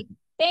 okay. Great.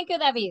 Thank you,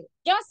 David.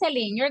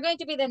 Jocelyn, you're going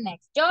to be the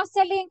next.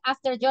 Jocelyn,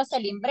 after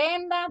Jocelyn,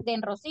 Brenda,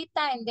 then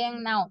Rosita, and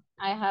then now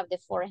I have the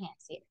 4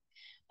 hands here.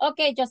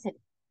 Okay, Jocelyn.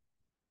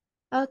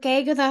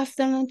 Okay, good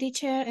afternoon,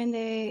 teacher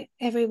and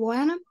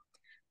everyone.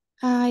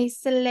 I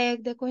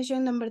select the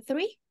question number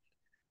 3.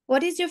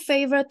 What is your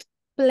favorite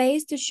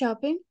place to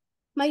shopping?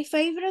 My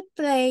favorite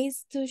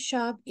place to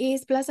shop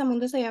is Plaza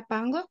Mundo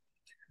Soyapango.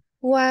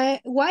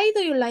 Why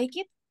do you like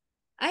it?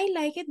 I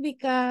like it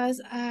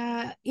because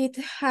it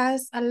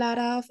has a lot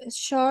of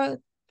short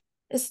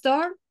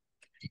store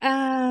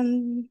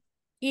and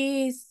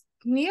is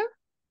near,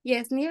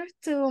 yes, near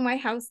to my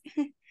house.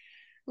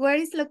 Where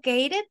is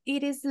located?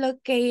 It is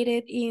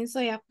located in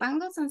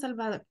Soyapango, San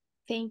Salvador.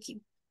 Thank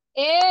you.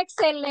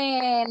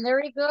 Excellent.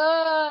 Very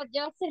good,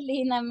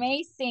 Jocelyn.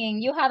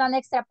 Amazing. You had an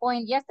extra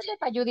point yesterday,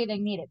 but you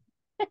didn't need it.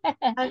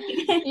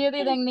 Okay. You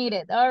didn't need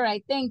it. All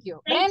right. Thank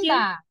you. Thank you.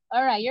 Brenda.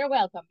 All right. You're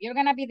welcome. You're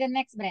going to be the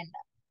next Brenda.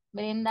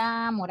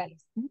 Brenda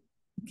Morales.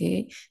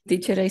 Okay,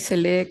 teacher, I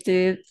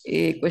selected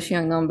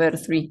question number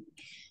 3.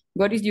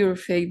 What is your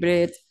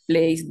favorite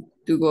place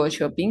to go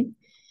shopping?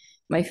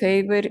 My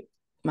favorite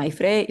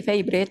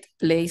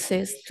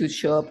places to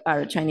shop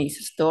are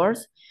Chinese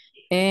stores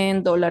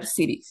and dollar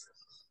cities.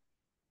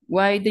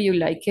 Why do you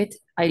like it?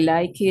 I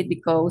like it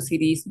because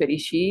it is very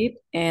cheap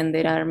and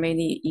there are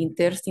many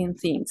interesting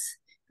things.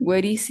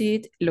 Where is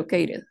it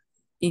located?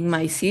 In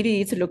my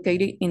city, it's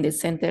located in the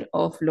center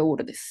of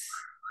Lourdes.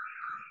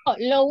 Oh,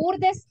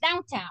 Lourdes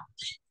downtown.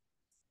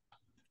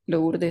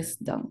 Lourdes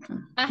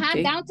downtown.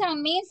 Okay.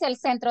 Downtown means el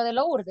centro de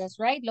Lourdes,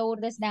 right?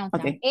 Lourdes downtown.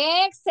 Okay.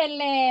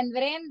 Excellent,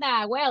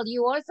 Brenda. Well,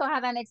 you also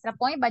have an extra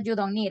point, but you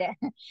don't need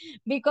it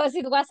because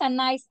it was a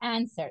nice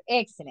answer.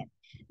 Excellent.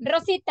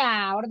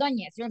 Rosita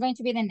Ordóñez, you're going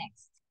to be the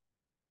next.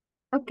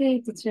 Okay,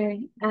 teacher.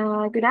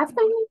 Good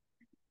afternoon.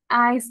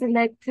 I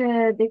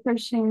selected the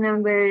question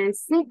number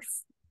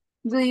 6.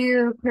 Do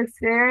you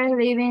prefer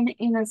living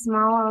in a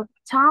small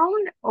town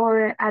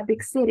or a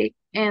big city,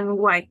 and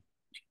why?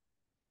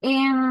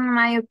 In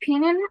my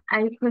opinion,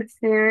 I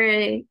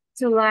prefer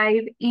to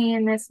live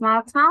in a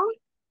small town,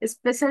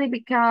 especially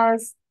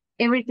because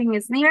everything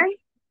is near,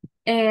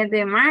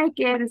 the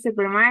market, the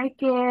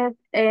supermarket,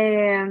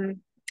 and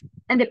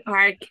the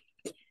park.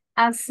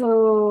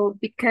 Also,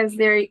 because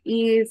there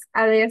is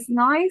a less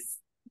noise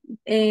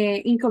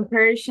in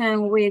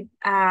comparison with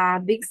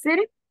a big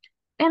city,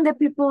 and the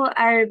people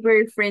are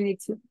very friendly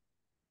too.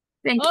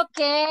 Thank you.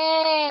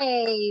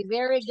 Okay,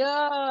 very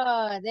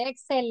good.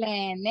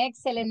 Excellent,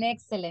 excellent,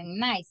 excellent.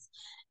 Nice.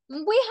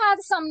 We had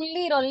some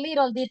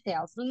little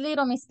details,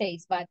 little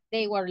mistakes, but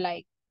they were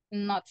like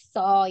not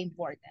so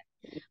important.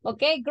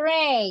 Okay,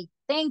 great.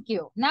 Thank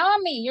you.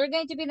 Naomi, you're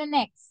going to be the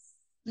next.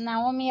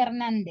 Naomi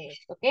Hernandez,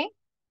 okay?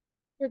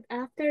 Good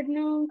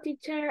afternoon,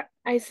 teacher.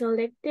 I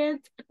selected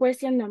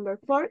question number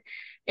 4.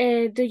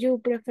 Do you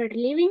prefer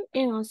living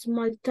in a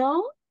small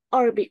town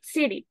or big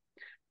city?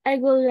 I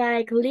would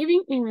like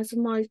living in a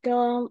small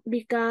town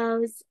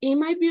because, in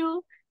my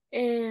view,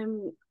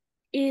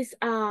 is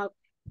a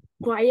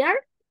quieter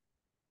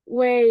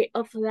way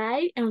of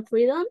life and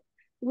freedom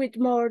with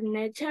more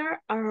nature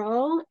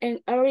around and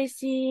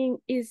everything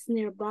is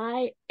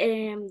nearby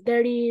and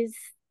there is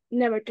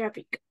never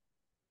traffic.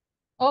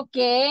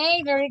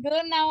 Okay, very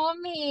good,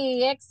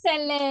 Naomi.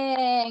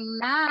 Excellent.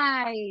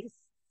 Nice.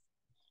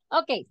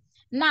 Okay,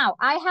 now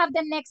I have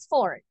the next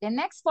 4. The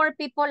next 4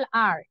 people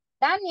are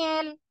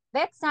Daniel,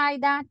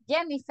 Betsaida,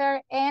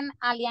 Jennifer, and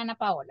Aliana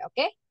Paola,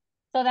 okay?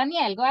 So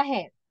Daniel, go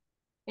ahead.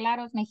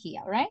 Claros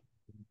Mejia, right?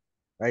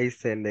 I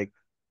select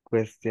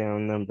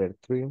question number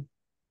 3.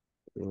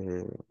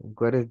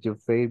 What is your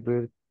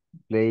favorite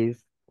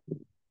place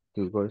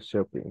to go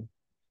shopping?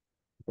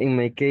 In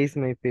my case,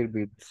 my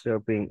favorite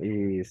shopping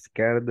is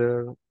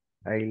Cardo.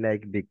 I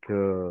like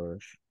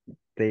because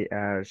they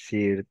are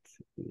shared,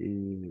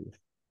 is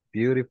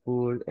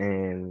beautiful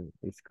and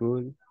it's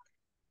cool.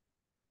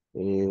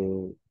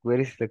 Where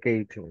is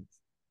located?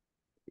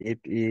 It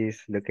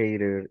is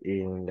located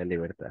in La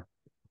Libertad.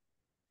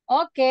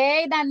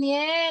 Okay,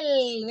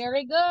 Daniel,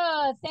 very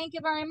good. Thank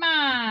you very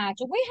much.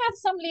 We have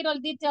some little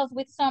details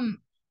with some,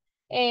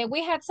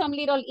 we had some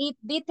little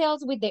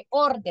details with the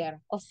order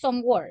of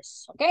some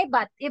words, okay?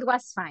 But it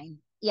was fine.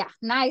 Yeah,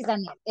 nice,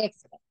 Daniel,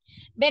 excellent.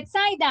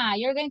 Betsaida,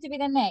 you're going to be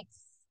the next.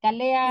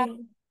 Galea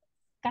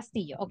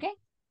Castillo, okay?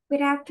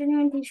 Good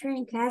afternoon, teacher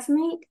and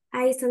classmate.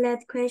 I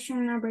select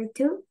question number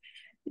 2.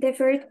 The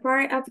first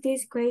part of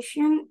this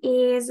question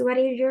is, what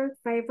is your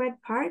favorite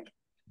park?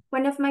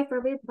 One of my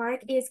favorite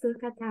park is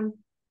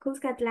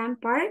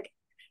Cuscatlan Park.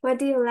 Why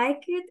do you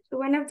like it?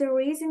 One of the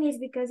reasons is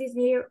because it's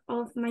near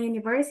of my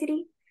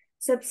university.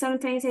 So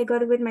sometimes I go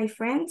with my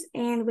friends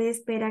and we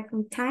spend a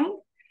good time.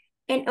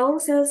 And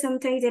also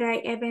sometimes there are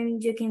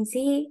events you can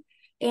see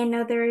and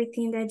other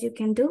thing that you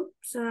can do.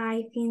 So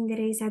I think that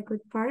is a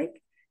good part.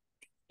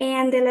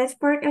 And the last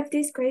part of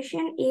this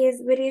question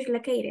is where it is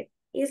located.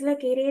 It's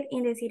located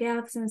in the city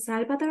of San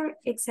Salvador,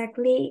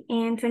 exactly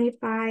in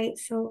 25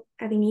 South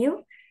Avenue,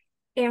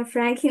 and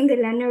Franklin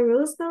Delano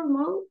Roosevelt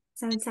Mall,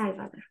 San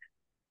Salvador.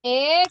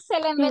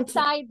 Excellent, Thank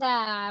you.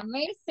 Betsaida.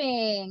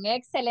 Amazing.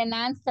 Excellent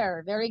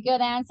answer. Very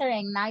good answer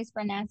and nice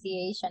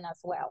pronunciation as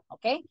well.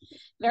 Okay.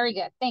 Very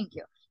good. Thank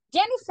you.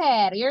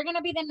 Jennifer, you're going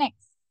to be the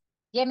next.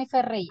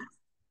 Jennifer Reyes.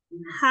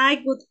 Hi,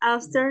 good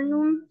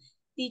afternoon,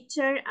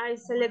 teacher. I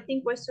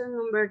selecting question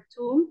number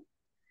 2.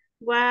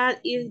 What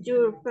is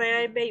your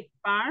favorite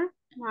park?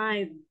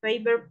 My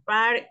favorite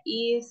park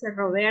is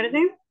Cerro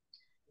Verde.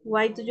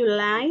 Why do you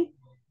like?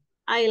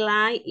 I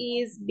like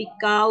is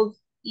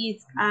because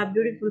it's a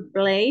beautiful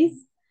place.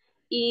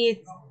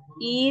 It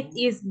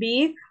is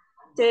big.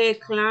 The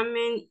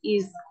climate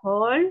is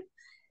cold.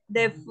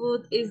 The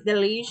food is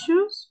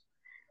delicious,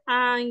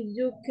 and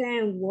you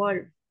can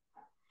walk.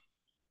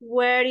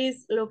 Where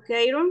is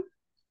located?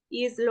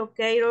 Is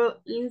located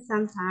in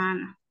Santa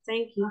Ana.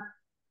 Thank you.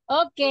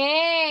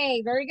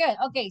 Okay, very good.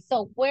 Okay,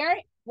 so where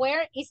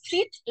is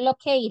it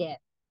located?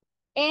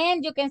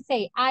 And you can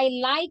say, I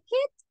like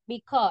it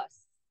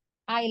because.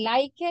 I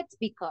like it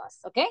because,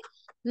 okay?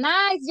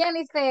 Nice,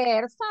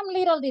 Jennifer. Some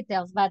little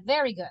details, but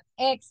very good.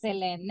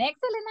 Excellent.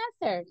 Excellent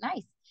answer.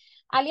 Nice.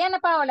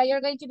 Aliana Paola,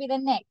 you're going to be the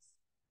next.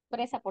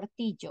 Presa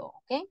Portillo,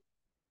 okay?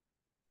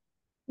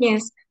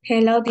 Yes.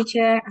 Hello,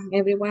 teacher and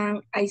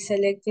everyone. I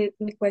selected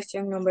the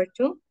question number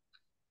 2.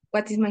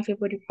 What is my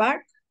favorite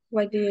park?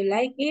 Why do you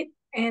like it?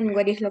 And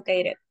where is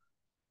located?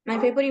 My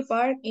favorite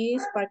park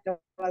is Parque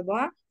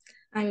Balboa.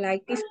 I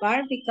like this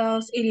park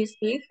because it is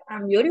big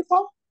and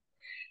beautiful,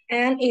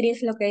 and it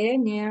is located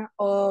near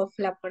of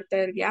La Puerta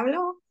del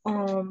Diablo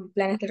on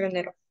Planes del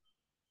Rendero.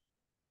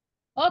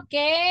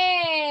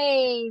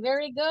 Okay,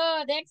 very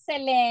good.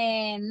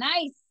 Excellent.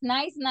 Nice,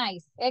 nice,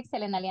 nice.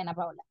 Excellent, Aliana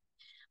Paola.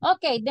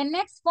 Okay, the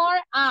next 4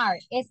 are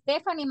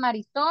Stephanie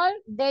Marisol,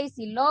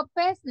 Daisy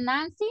Lopez,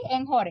 Nancy,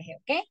 and Jorge,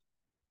 okay?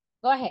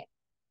 Go ahead.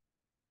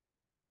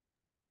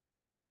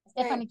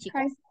 Stephanie, chica.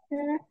 Hi,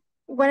 teacher.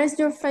 What is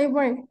your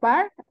favorite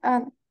part?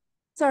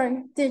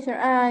 Sorry, teacher,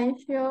 I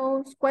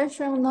chose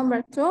question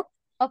number 2.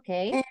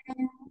 Okay.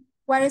 And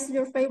what is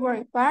your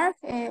favorite park?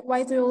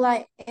 Why do you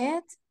like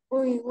it?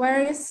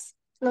 Where is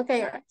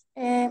located?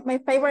 My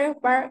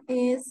favorite park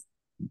is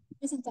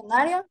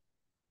Bicentenario.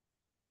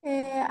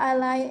 I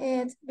like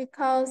it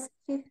because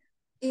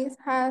it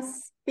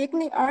has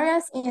picnic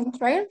areas and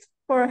trails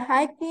for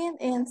hiking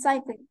and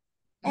cycling,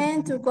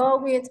 and to go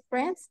with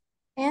friends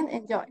and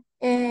enjoy.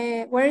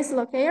 Where is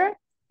located?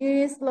 It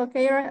is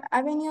located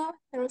Avenue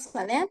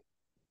Jerusalem,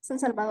 San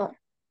Salvador.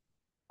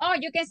 Oh,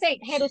 you can say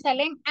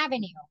Jerusalem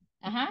Avenue.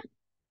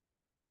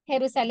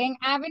 Jerusalem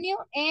Avenue,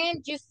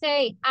 and you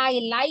say, I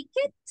like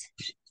it.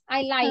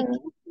 I like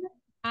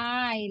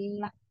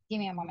it. Give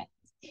me a moment.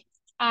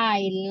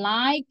 I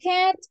like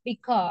it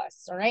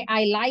because, all right?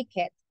 I like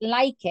it,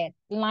 like it,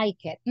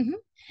 like it.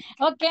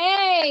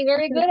 Okay,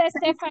 very good,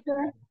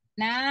 Stephanie.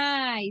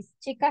 Nice.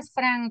 Chicas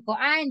Franco.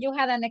 And you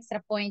had an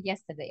extra point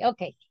yesterday.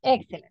 Okay,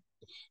 excellent.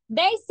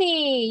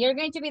 Daisy, you're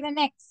going to be the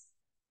next.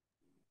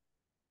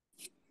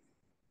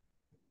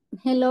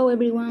 Hello,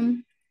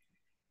 everyone.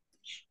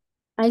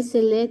 I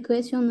select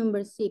question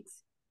number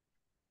 6.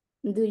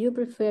 Do you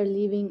prefer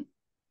living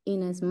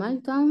in a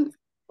small town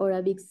or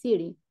a big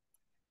city?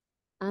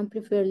 I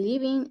prefer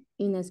living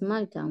in a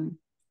small town.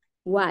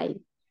 Why?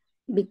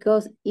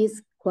 Because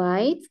it's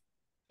quiet.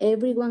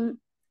 Everyone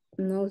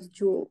knows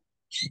you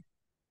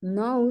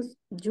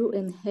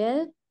and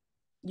help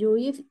you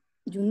if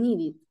you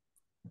need it.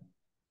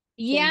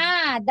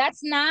 Yeah,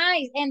 that's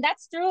nice. And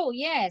that's true,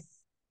 yes.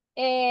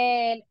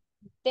 The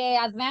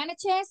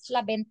advantages,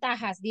 las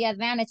ventajas, the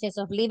advantages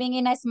of living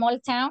in a small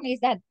town is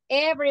that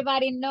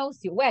everybody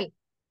knows you. Well,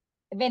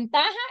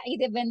 ventaja y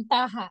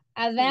desventaja.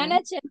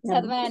 Advantage and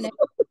disadvantage.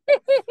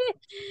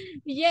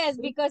 Yes,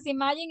 because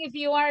imagine if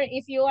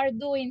you are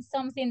doing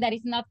something that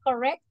is not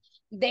correct,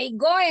 they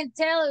go and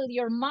tell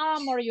your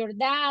mom or your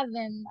dad,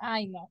 and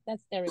I know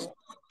that's terrible.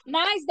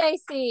 Nice,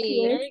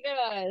 Daisy. Yes. Very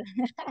good.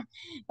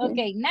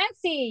 Okay,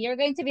 Nancy, you're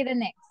going to be the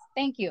next.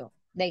 Thank you,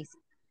 Daisy.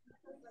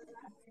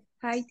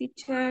 Hi,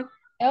 teacher.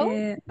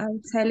 Oh? I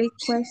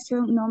select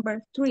question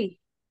number 3.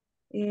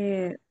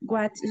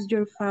 What is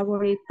your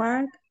favorite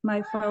park?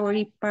 My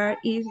favorite park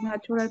is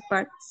Natural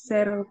Park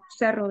Cerro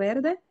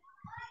Verde.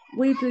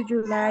 Why do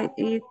you like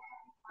it?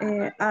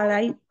 I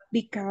like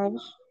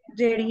because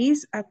there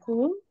is a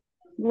cool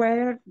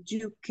where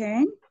you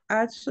can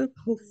also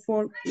cook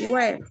for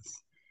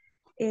wells.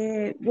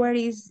 Where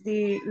is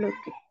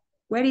located?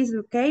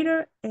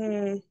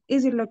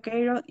 Is it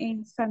located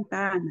in Santa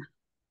Ana?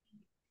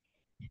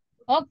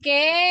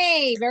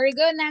 Okay, very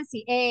good,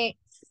 Nancy.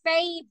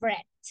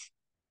 Favorite.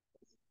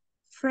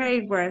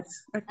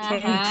 Favorites,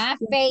 okay.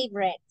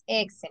 Favorite.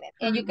 Excellent.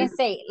 And you can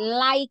say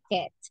like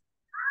it.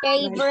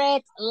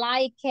 Favorite,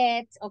 like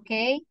it,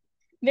 okay?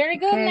 Very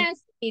good, Okay.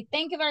 Nancy.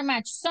 Thank you very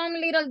much. Some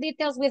little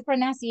details with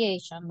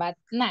pronunciation, but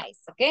nice,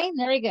 okay?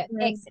 Very good.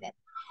 Yes. Excellent.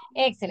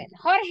 Excellent.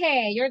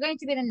 Jorge, you're going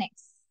to be the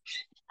next.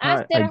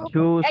 Hi, After I Jorge.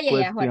 choose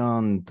Yeah, Jorge.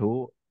 question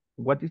 2.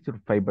 What is your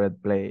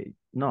favorite place?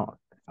 No,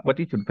 what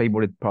is your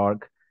favorite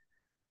park?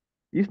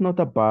 It's not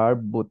a park,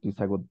 but it's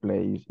a good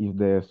place. It's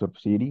the Surf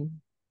City.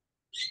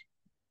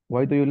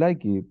 Why do you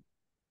like it?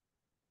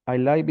 I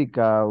like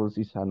because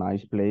it's a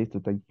nice place to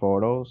take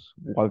photos,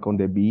 walk on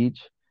the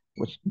beach,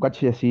 watch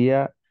the sea,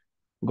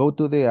 go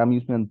to the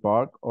amusement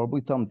park, or buy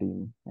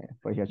something.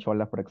 For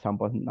Chola, for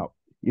example, no,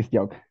 it's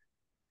joke.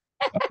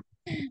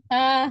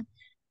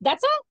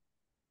 That's all?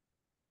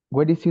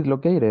 Where is it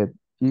located?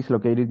 It's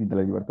located in La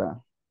Libertad.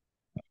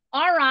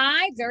 All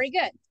right, very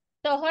good.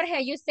 So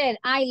Jorge, you said,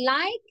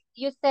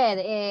 you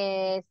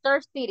said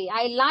Surf City.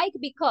 I like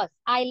because,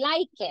 I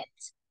like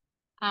it.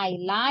 I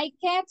like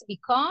it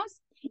because,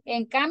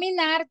 en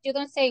caminar, you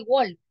don't say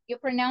walk, you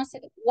pronounce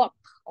it walk,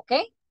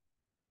 okay?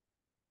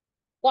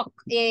 Walk.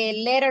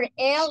 Letter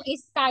L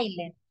is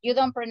silent. You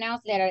don't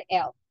pronounce letter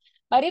L.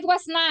 But it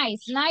was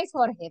nice. Nice,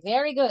 Jorge.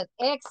 Very good.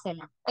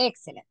 Excellent.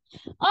 Excellent.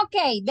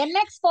 Okay, the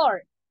next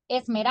four.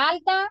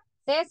 Esmeralda,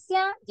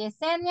 Cecia,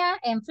 Yesenia,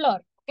 and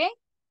Flor. Okay?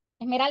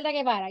 Esmeralda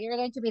Guevara, you're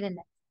going to be the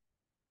next.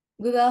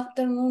 Good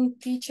afternoon,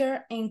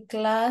 teacher and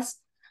class.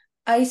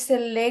 I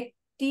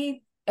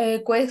selected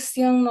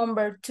question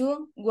number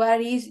 2.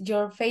 What is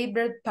your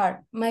favorite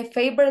park? My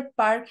favorite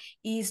park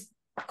is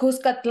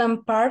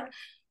Cuscatlan Park.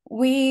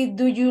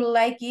 Do you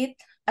like it?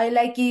 I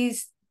like it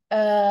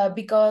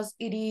because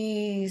it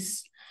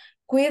is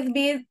quite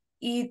big.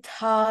 It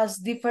has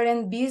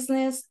different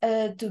business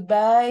to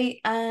buy,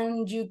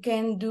 and you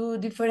can do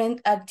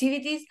different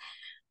activities.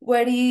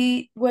 Where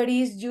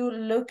is you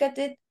look at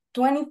it?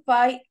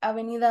 25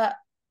 Avenida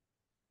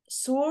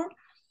Sur,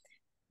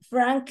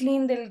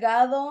 Franklin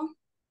Delgado,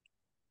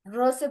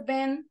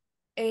 Roosevelt,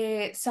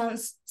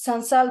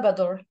 San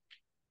Salvador.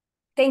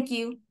 Thank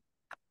you.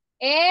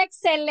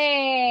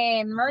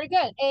 Excellent. Very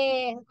good.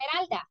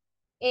 Esmeralda,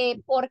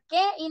 ¿por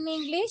qué in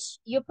English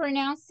you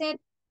pronounce it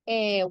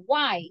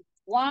why?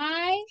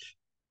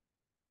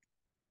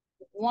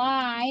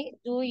 Why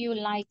do you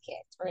like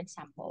it, for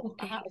example?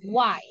 Okay.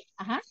 Why?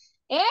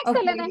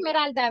 Excellent, Okay.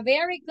 Esmeralda.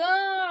 Very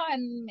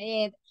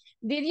good.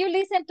 Did you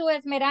listen to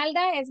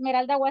Esmeralda?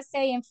 Esmeralda was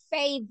saying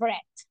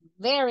favorite.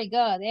 Very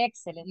good.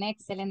 Excellent,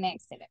 excellent,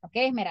 excellent.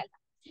 Okay, Esmeralda.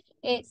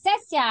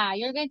 Cecia,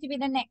 you're going to be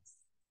the next.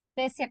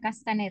 Cecia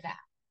Castaneda.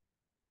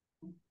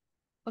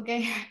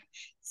 Okay.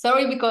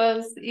 Sorry,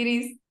 because it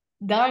is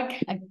dark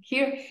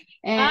here.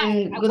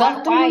 And good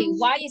afternoon.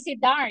 Why is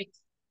it dark?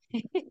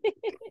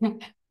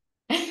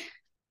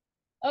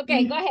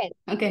 Okay, go ahead.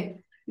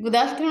 Okay. Good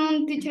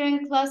afternoon, teacher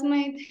and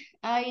classmate.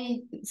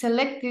 I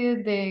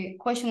selected the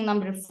question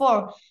number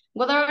 4.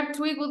 What are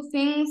 3 good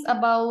things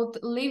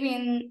about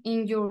living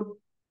in your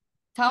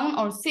town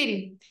or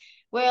city?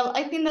 Well,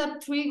 I think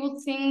that 3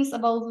 good things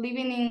about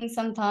living in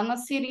Santa Ana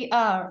City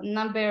are,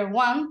 number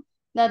 1,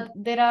 that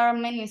there are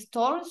many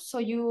stores, so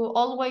you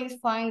always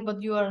find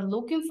what you are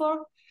looking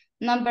for.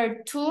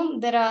 Number 2,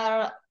 there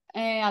are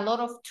a lot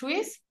of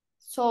trees,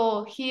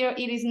 so here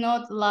it is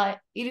not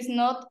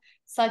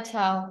such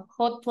a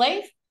hot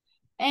place.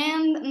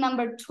 And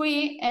number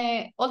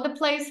 3, all the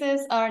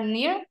places are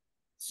near,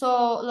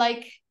 so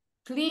like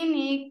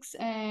clinics,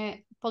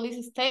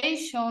 police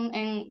station,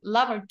 and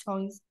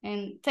laboratories.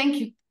 And thank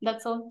you.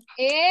 That's all.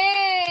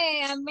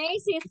 Hey,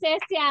 amazing,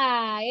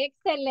 Cecia.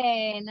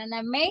 Excellent. An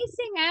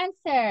amazing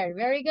answer.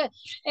 Very good.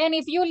 And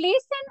if you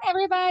listen,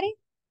 everybody,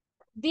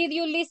 did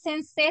you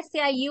listen,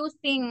 Cecia,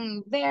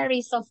 using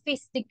very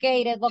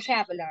sophisticated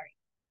vocabulary?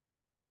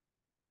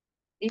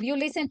 Did you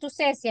listen to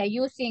Cecia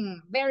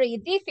using very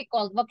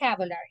difficult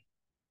vocabulary?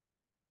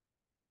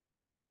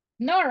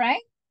 No,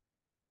 right?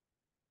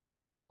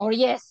 Or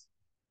yes?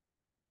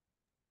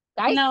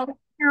 Guys? No.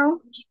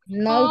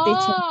 No,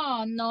 teacher.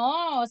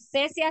 No.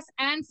 Cecia's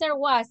answer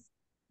was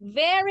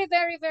very,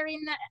 very, very,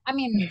 I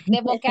mean,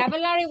 the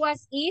vocabulary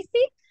was easy,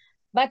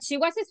 but she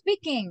was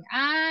speaking.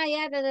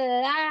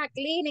 Yeah,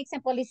 clinics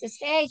and police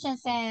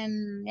stations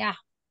and yeah.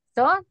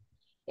 So,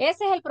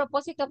 ese es el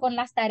propósito con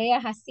las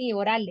tareas así,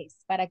 orales,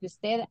 para que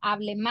usted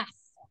hable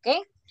más,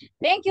 ¿ok?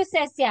 Thank you,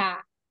 Cecia.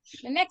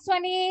 The next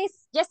one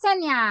is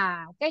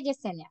Yesenia. Okay,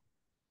 Yesenia.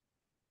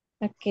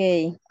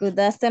 Okay, good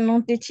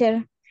afternoon,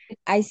 teacher.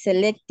 I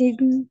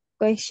selected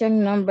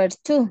question number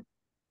 2.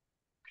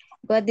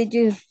 What is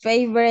your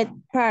favorite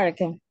park?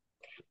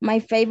 My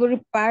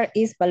favorite park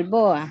is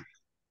Balboa.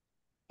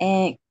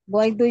 And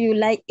why do you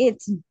like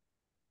it?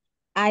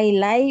 I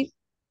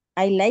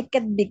like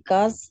it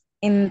because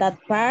in that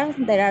park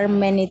there are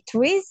many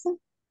trees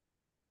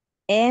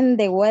and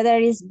the weather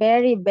is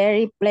very,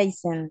 very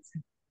pleasant.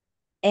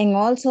 And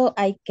also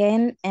I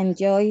can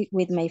enjoy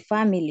with my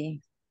family.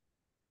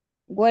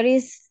 Where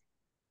is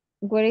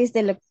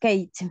the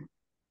location?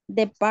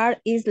 The park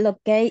is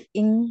located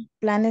in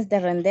Planes de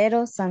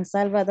Rendero, San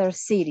Salvador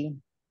City.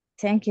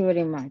 Thank you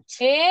very much.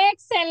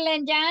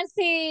 Excellent,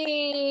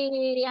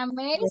 Yancy. Yesenia,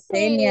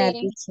 Amazing.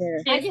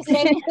 teacher.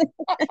 Yesenia.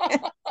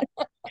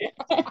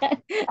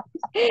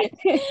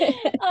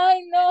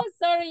 I know,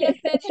 sorry,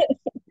 Yesenia.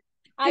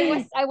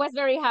 I was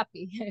very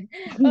happy.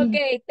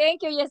 Okay,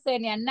 thank you,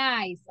 Yesenia.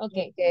 Nice.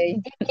 Okay.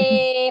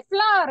 Okay.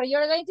 Flor,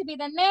 you're going to be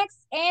the next,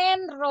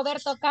 and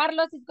Roberto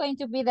Carlos is going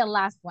to be the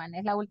last one.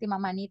 Es la última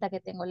manita que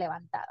tengo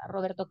levantada,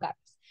 Roberto Carlos.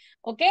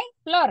 Okay,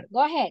 Flor,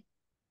 go ahead.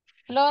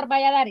 Flor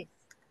Valladares.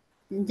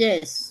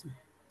 Yes.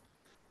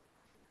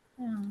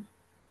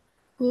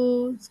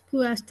 Good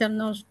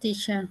afternoon,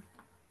 teacher.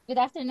 Good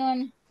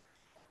afternoon.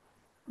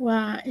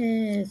 What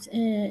is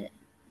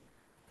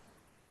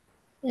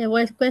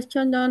what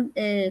question on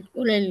el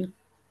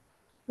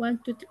 1,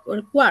 2, 3,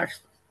 or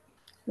quartz?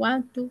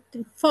 1, 2,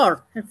 3,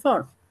 4. El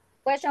 4.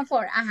 Question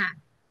 4.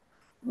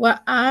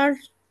 What are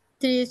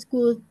three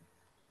good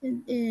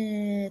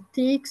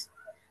tricks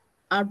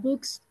or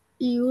books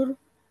your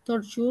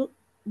torture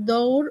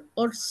door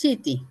or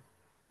city?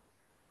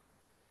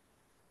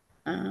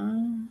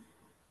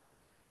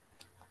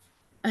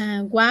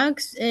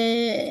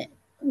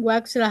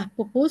 Wax las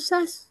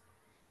pupusas.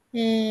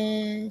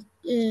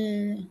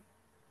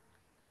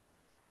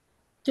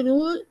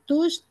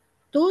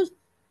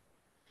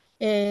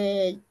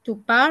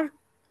 Tu parque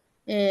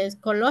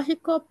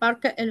ecológico,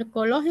 parque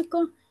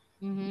ecológico.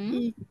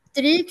 Y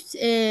tricks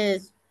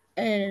es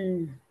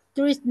el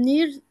tricks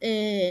near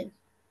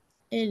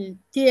el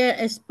tier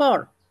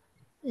sport.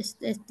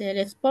 El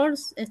sport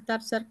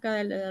estar cerca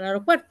del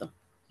aeropuerto.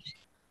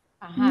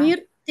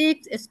 Near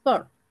tricks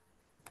sport.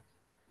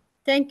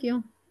 Thank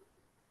you.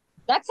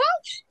 That's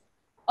all?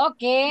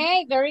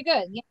 Okay, very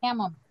good. Give me a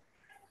moment.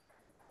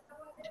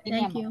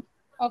 Thank you.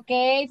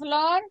 Okay,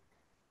 Flor.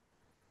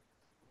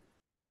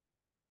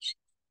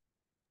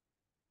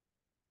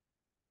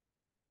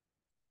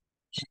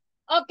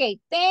 Okay,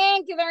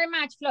 thank you very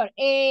much, Flor.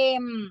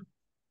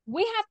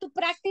 We have to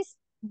practice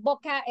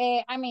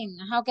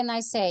how can I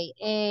say?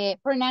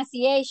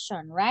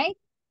 Pronunciation, right?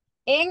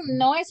 En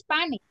no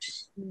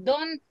Spanish.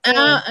 Don't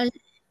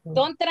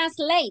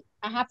translate.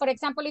 For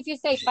example, if you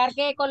say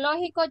parque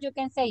ecológico, you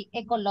can say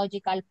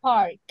ecological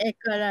park.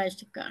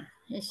 Ecological.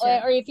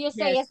 Or if you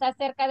say está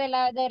cerca del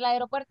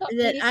aeropuerto,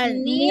 it is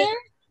near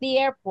the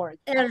airport.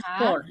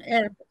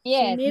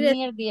 Yes,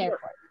 near the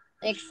airport.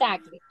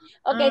 Exactly.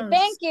 Okay,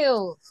 thank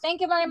you. Thank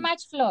you very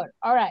much, Flor.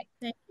 All right.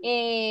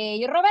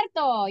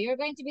 Roberto, you're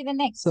going to be the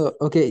next. So,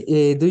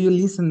 okay, do you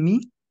listen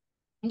me?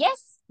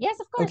 Yes, yes,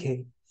 of course.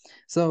 Okay.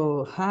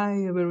 So,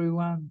 hi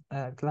everyone,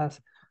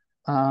 class.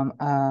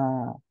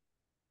 I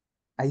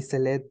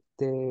select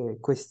the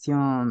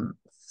question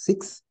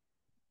 6.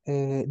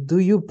 Do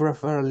you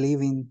prefer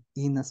living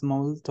in a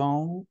small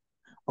town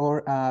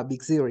or a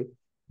big city?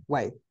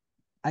 Why?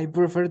 I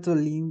prefer to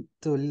live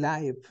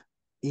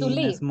in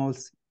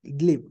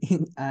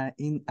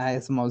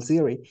a small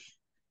city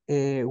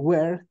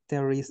where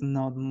there is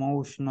not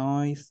much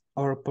noise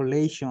or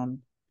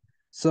pollution,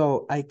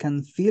 so I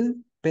can feel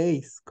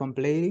peace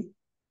completely.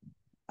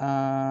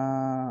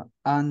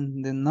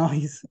 And the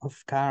noise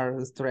of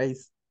cars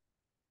stress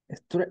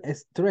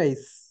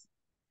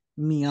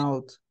me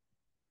out.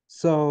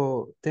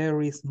 So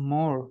there is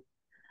more.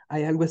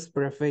 I always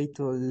prefer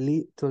to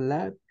live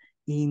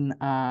in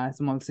a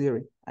small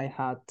city. I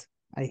had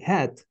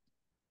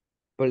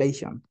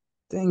population.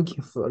 Thank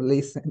you for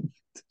listening.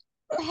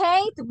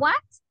 Hate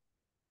what?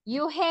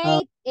 You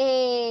hate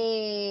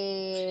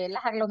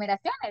las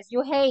aglomeraciones.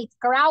 You hate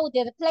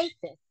crowded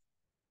places.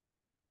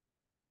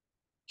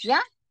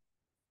 ¿Ya?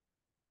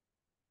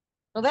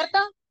 ¿Roberto?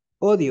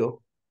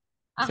 Odio.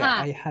 Ajá. O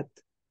sea, I had.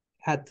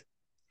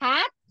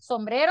 Hat,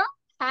 sombrero,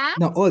 hat.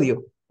 No,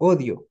 odio.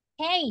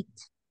 Hate.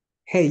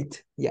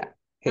 Yeah,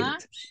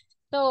 hate.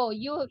 So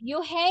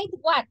you hate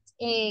what?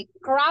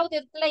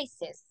 Crowded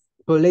places.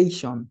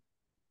 Pollution.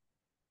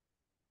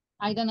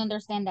 I don't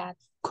understand that.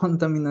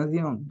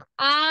 Contaminación.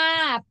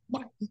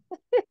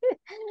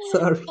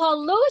 Sorry.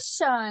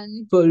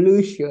 Pollution.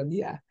 Pollution,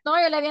 yeah. No,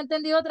 yo le había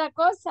entendido otra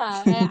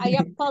cosa. I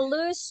have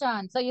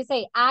pollution. So you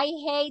say, I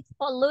hate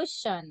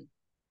pollution.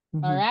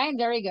 All right,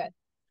 very good.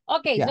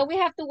 Okay, so we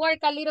have to work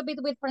a little bit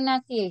with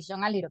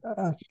pronunciation, a little bit.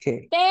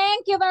 Okay.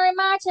 Thank you very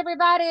much,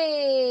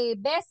 everybody.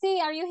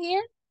 Bessie, are you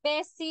here?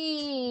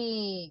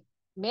 Bessie?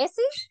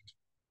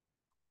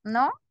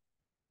 No?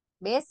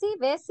 Bessie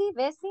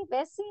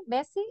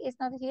is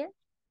not here.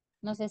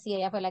 No sé si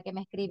ella fue la que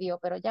me escribió,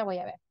 pero ya voy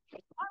a ver.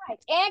 All right,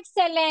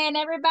 excellent,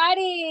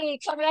 everybody.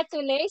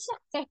 Congratulations.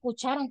 ¿Se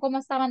escucharon cómo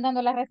estaban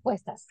dando las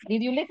respuestas?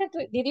 Did you listen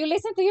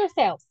to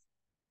yourselves?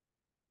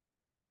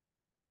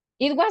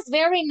 It was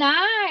very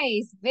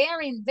nice,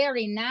 very,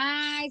 very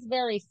nice,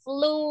 very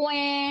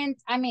fluent.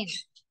 I mean,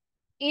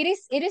 it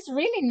is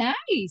really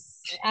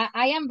nice.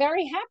 I am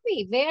very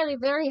happy, very,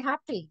 very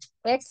happy.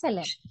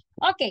 Excellent.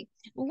 Okay,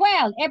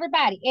 well,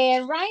 everybody,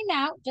 right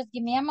now, just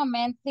give me a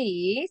moment,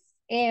 please.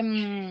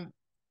 We're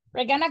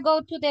gonna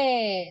go to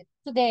the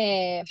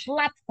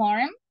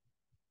platform,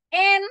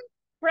 and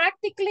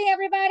practically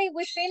everybody,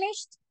 we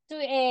finished to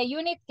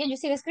unit. Can you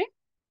see the screen?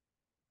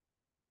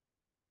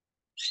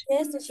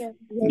 Yes, teacher.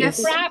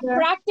 Yes.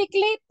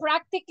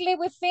 Practically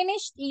we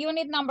finished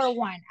unit number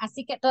 1.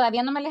 Así que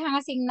todavía no me les han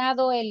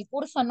asignado el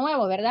curso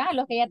nuevo, ¿verdad?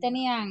 Los que ya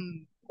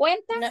tenían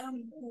cuenta.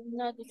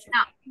 No, teacher.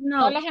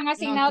 No les han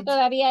asignado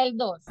todavía el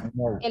 2.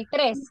 No. El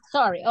 3,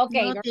 sorry. Ok.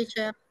 No,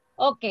 teacher.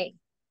 Ok.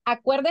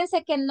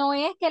 Acuérdense que no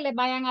es que les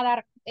vayan a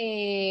dar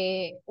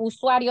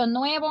usuario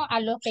nuevo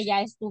a los que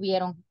ya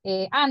estuvieron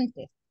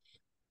antes,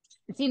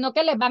 sino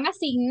que les van a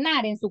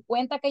asignar en su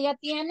cuenta que ya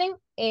tienen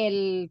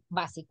el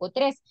básico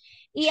 3.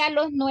 Y a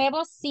los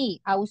nuevos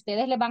sí, a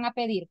ustedes les van a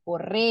pedir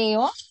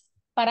correo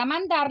para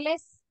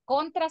mandarles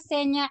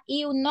contraseña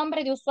y un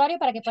nombre de usuario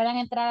para que puedan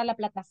entrar a la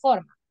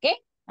plataforma, ¿ok?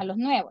 A los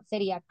nuevos.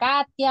 Sería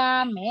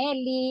Katia,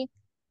 Meli,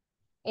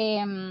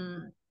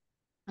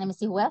 let me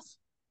see who else.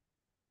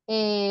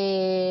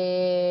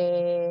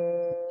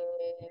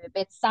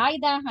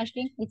 Betsaida, I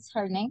think it's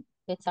her name.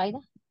 Betsaida.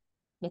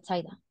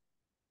 Betsaida.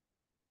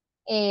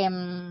 I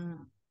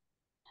don't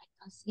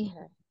see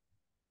her.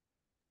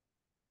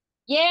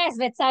 Yes,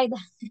 Betsaida.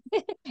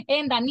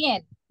 And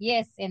Daniel.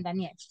 Yes, and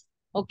Daniel.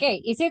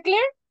 Okay, is it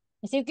clear?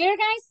 Is it clear,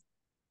 guys?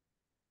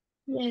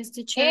 Yes,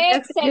 teacher.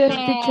 Excellent,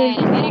 Yes,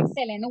 teacher.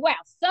 excellent.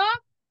 Well, so,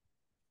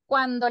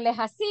 cuando les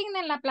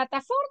asignen la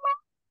plataforma,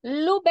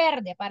 luz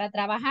verde para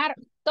trabajar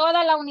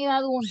toda la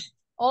unidad 1,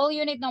 all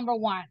unit number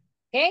 1,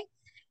 okay?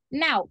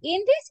 Now,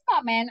 in this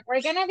moment,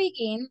 we're gonna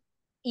begin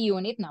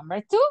unit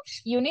number 2.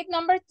 Unit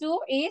number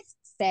 2 is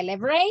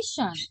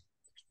celebration.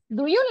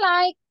 Do you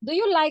like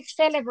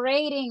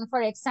celebrating,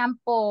 for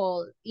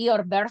example,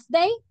 your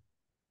birthday?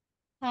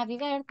 Happy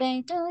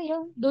birthday to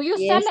you. Do you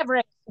Yes.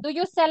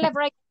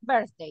 celebrate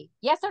birthday?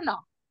 Yes or no?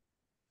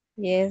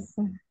 Yes.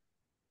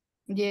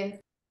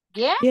 Yes.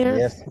 Yeah?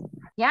 Yes.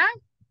 Yeah?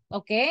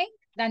 Okay.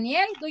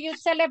 Daniel, do you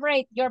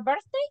celebrate your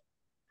birthday?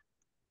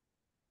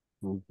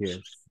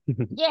 Yes.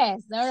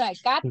 Yes. All right.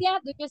 Katia,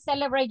 do you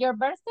celebrate your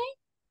birthday?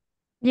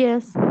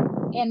 Yes.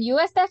 And you,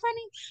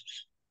 Stephanie?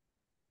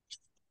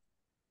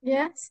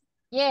 Yes.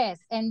 Yes.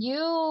 And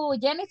you,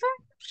 Jennifer?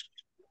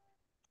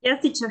 Yes,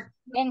 teacher.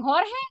 And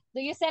Jorge, do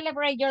you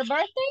celebrate your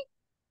birthday?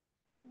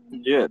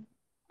 Yes.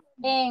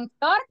 And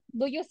Thor,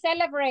 do you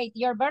celebrate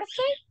your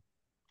birthday?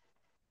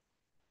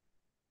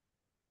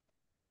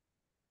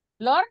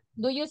 Lord,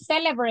 do you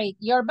celebrate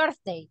your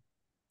birthday?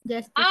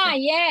 Yes, teacher. Ah,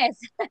 yes.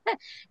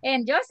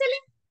 And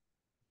Jocelyn?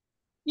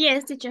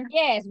 Yes, teacher.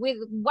 Yes.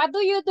 What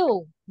do you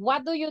do?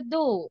 What do you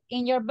do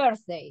in your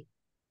birthday?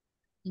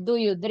 Do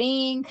you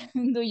drink?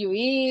 Do you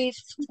eat?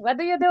 What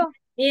do you do?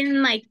 In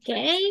my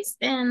case,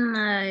 and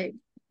my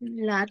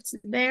last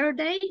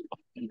birthday,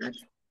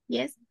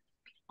 yes,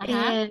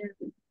 and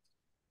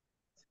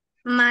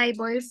my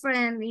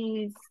boyfriend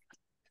is,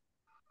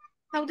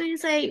 how do you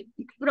say,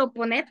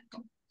 proponer?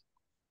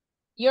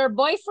 Your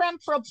boyfriend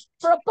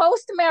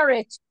proposed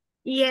marriage.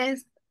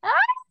 Yes.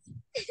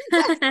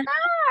 That's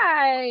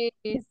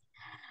nice.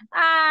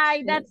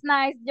 Ay, that's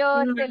nice,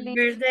 Jocelyn. My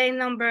birthday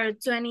number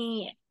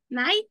 29.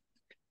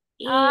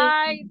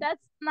 Ay,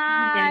 that's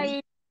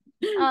nice.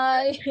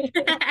 Ay.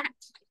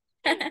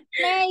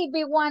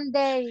 Maybe one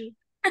day.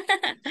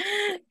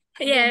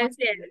 Yes,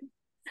 yes.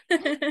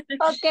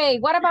 Okay,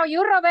 what about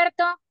you,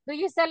 Roberto? Do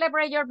you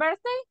celebrate your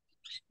birthday?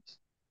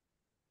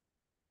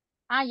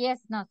 Ah,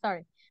 yes, no,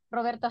 sorry.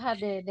 Roberto had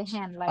the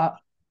hand like.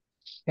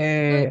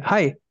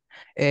 Hi.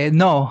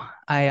 No,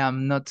 I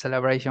am not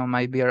celebrating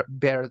my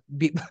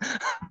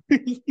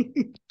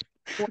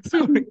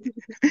sorry.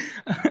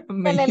 Se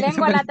le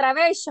lengua la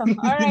trabation.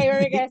 All right,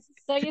 very good.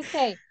 So you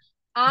say,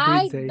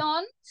 I birthday.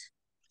 don't.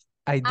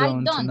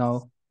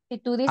 know. Si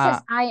tú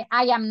dices, I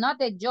am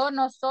not, yo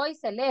no soy,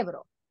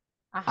 celebro.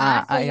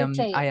 Ajá, so you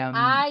say,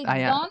 I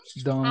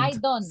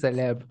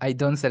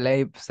don't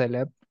celebrate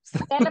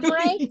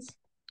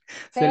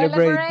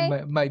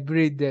my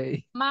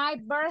birthday. my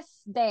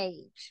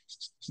birthday.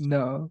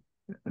 No,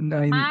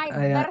 My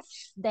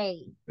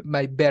birthday.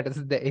 my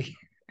birthday.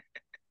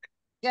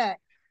 Good.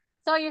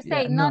 So you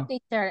say, Yeah, no, no.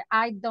 teacher,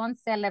 I don't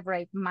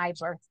celebrate my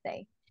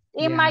birthday.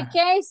 In my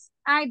case,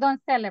 I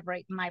don't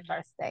celebrate my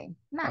birthday.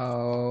 Nice.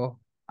 Oh,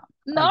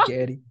 No. I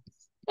get it.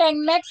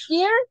 And next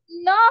year,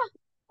 no.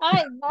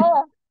 I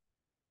know.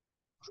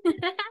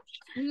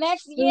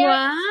 Next year.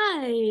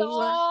 Why?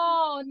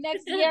 No,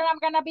 next year I'm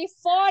gonna be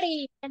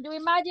 40. Can you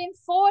imagine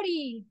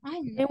 40? I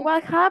know. And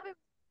what happened?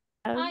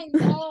 I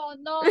know,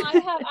 no,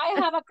 I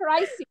have a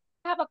crisis.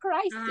 I have a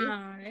crisis.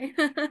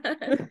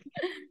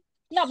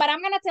 No, but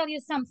I'm gonna tell you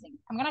something.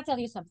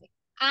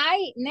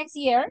 Next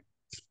year,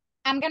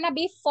 I'm gonna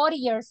be 40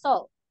 years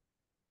old.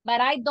 But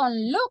I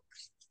don't look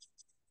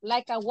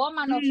like a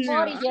woman of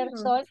 40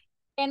 years old.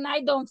 And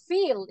I don't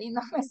feel, me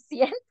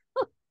siento.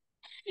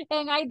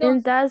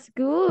 And that's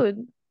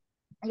good.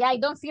 Yeah, I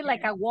don't feel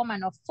like a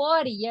woman of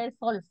 40 years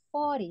old.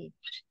 40.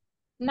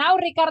 Now,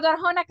 Ricardo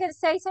Arjona can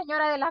say,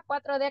 señora de las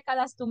 4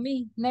 décadas to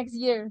me next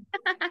year.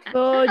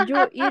 So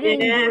you're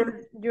eating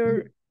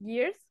your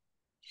years?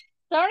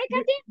 Sorry,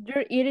 Katia?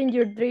 You're eating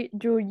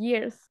your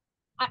years.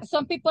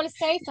 Some people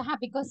say so,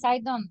 because I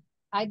don't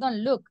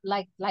look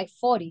like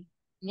 40.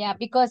 Yeah,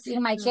 because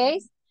in my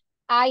case,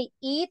 I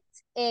eat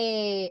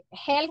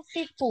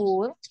healthy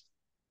food.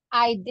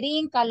 I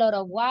drink a lot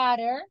of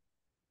water.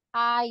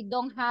 I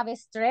don't have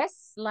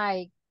stress,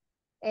 like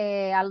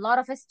a lot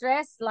of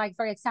stress. Like,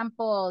 for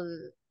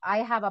example,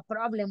 I have a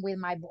problem with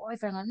my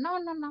boyfriend. No,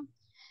 no, no.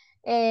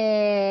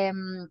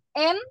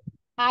 And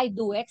I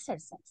do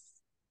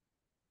exercise.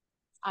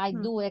 I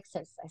do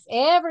exercise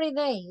every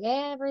day,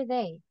 every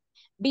day.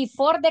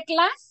 Before the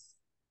class,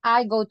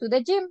 I go to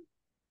the gym.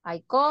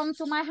 I come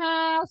to my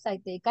house, I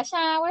take a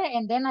shower,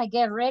 and then I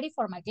get ready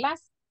for my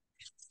class.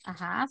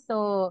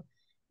 So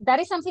that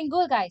is something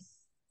good, guys.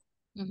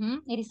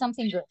 It is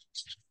something good.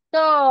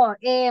 So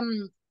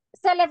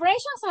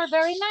celebrations are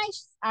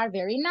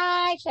very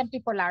nice, and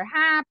people are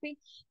happy.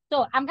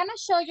 So I'm gonna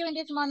show you in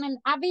this moment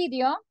a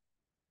video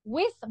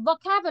with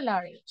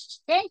vocabulary.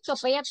 Okay, so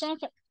pay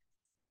attention.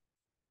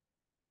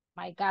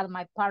 My God,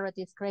 my parrot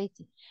is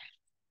crazy.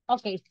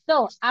 Okay,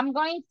 so I'm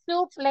going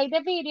to play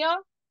the video.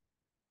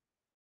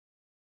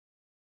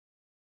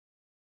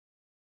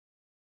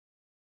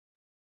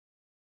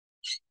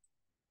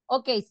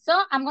 Okay,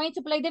 so I'm going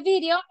to play the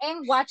video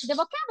and watch the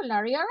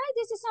vocabulary, all right?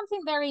 This is something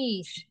very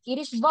easy. It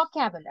is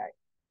vocabulary.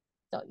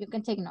 So you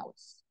can take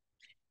notes.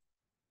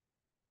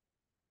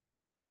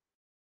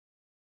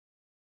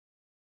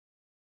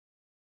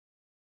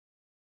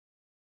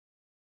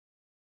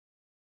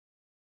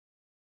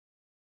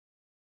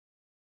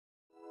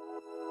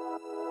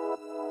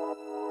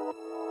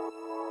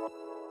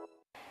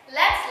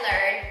 Let's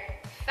learn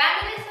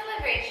family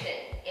celebration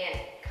and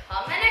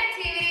common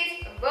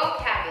activities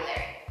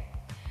vocabulary.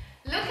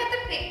 Look at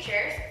the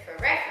pictures for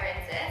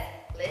references,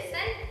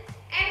 listen,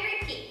 and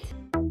repeat.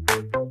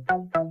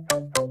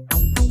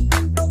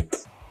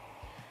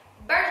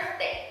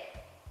 Birthday.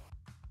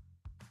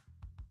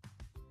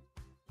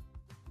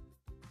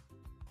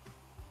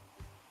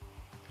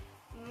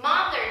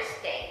 Mother's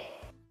Day.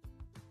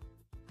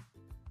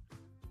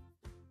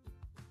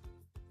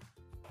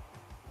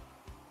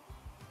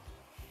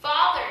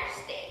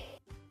 Father's Day.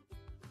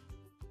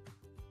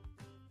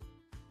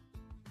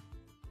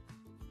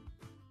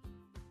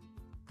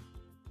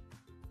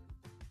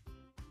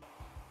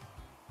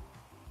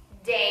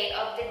 Day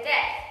of the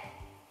Dead.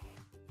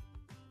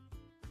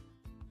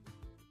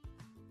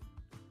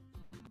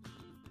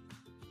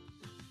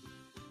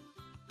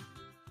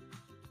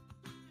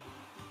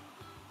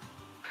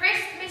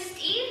 Christmas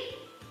Eve,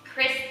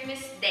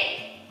 Christmas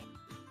Day.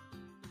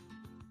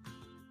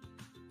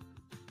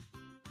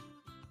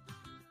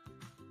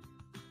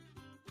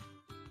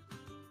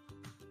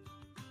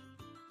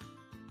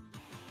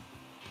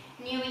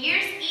 New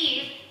Year's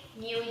Eve,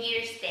 New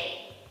Year's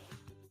Day.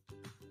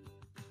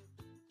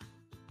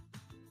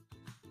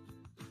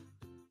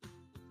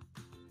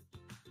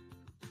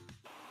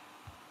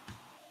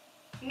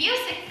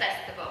 Music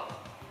Festival.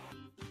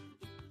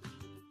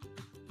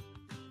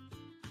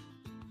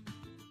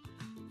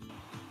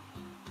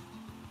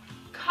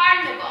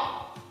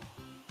 Carnival.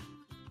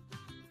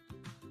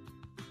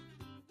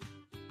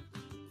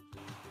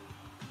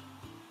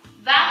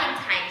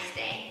 Valentine's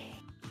Day.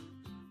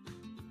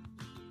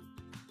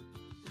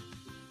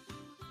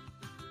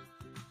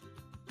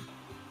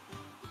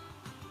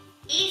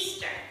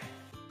 Easter.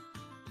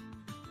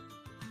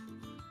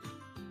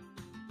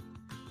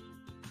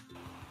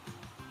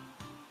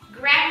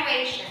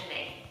 Graduation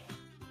Day.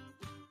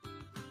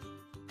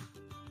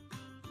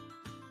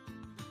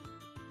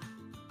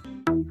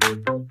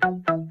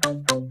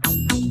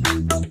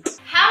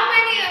 How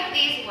many of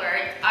these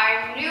words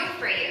are new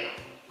for you?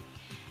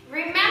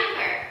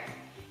 Remember,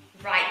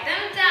 write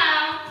them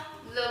down,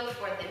 look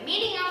for the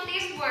meaning of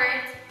these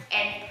words,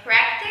 and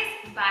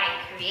practice by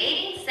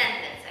creating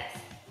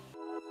sentences.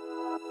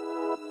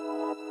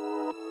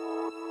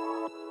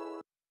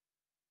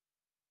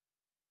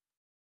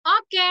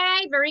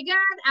 Okay, very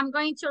good. I'm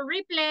going to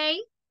replay.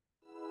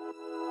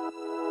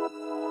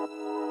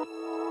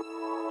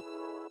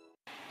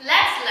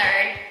 Let's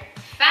learn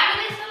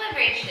family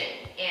celebration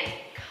and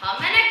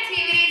common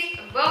activities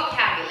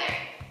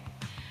vocabulary.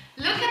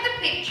 Look at the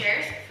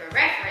pictures for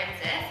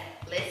references,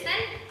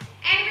 listen,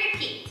 and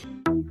repeat.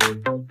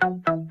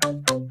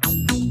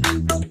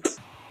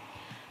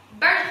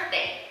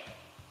 Birthday.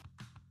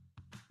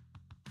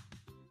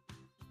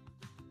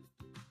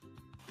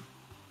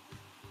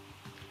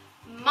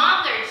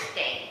 Mother's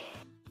Day.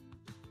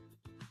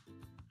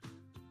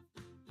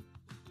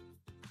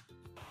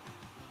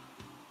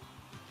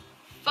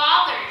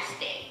 Father's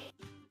Day.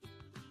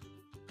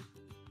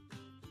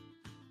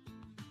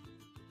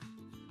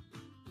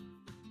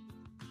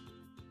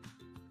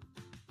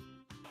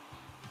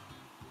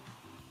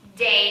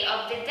 Day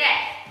of the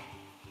Dead.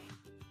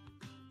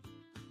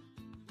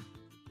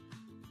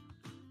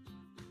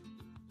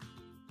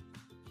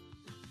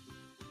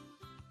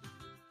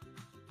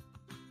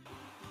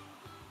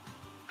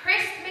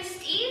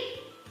 Christmas Eve,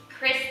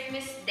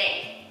 Christmas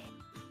Day.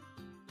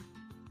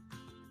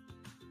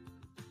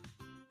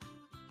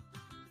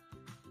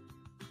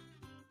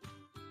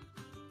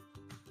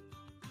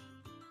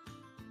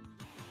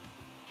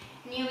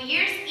 New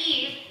Year's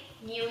Eve,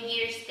 New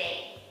Year's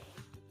Day.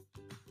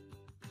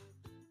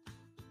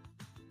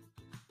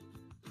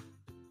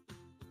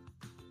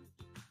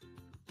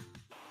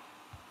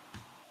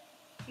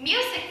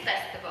 Music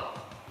festival.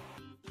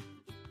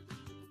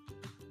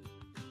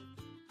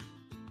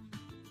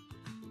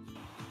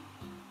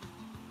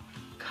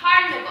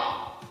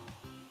 Carnival.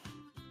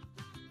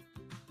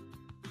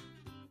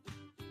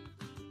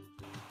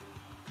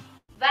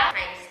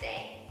 Valentine's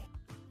Day.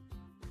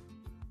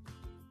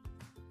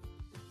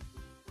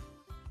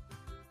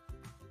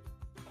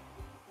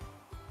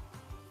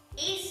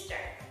 Easter.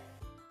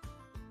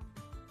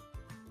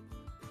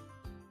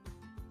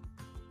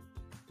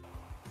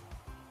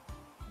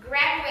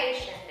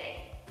 Graduation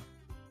Day.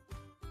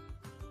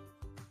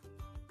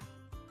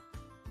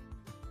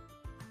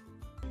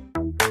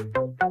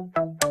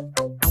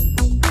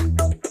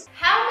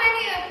 How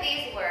many of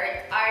these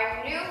words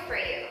are new for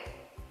you?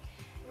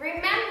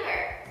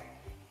 Remember,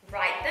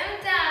 write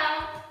them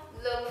down,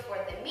 look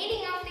for the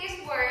meaning of these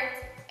words,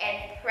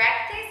 and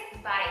practice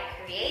by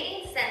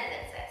creating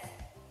sentences.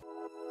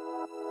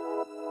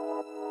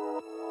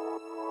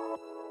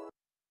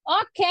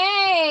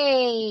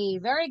 Okay,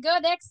 very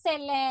good,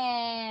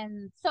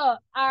 excellent. So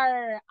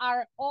are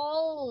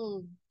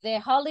all the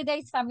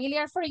holidays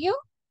familiar for you?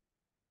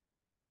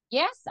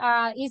 Yes,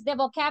 is the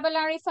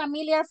vocabulary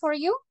familiar for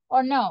you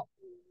or no?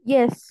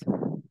 Yes.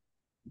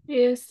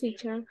 Yes,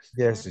 teacher.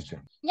 Yes,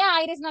 teacher.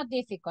 Yeah, it is not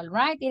difficult,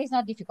 right? It is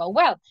not difficult.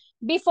 Well,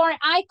 before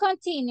I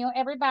continue,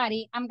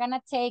 everybody, I'm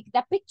gonna take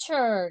the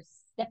pictures,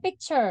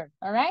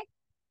 all right?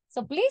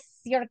 So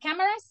please, your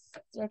cameras.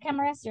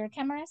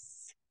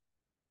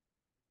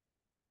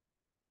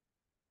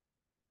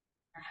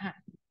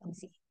 Let me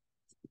see.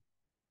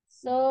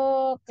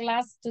 So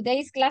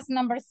today's class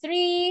number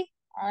 3,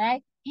 all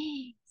right?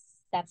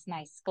 That's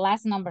nice,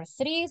 class number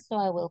 3. So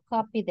I will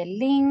copy the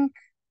link,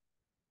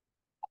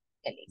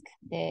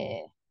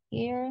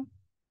 here.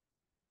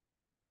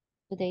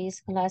 Today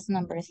is class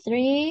number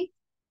 3,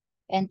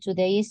 and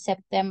today is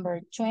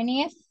September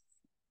 20th,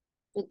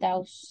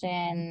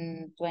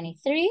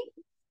 2023.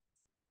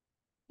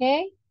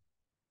 Okay,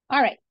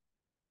 all right.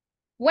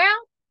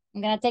 Well,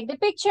 I'm gonna take the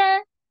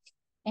picture.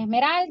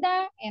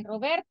 Esmeralda and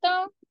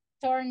Roberto,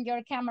 turn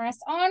your cameras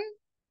on.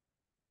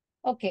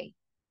 Okay,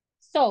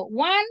 so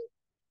 1,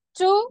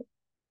 2,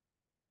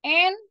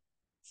 and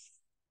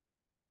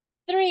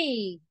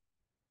 3.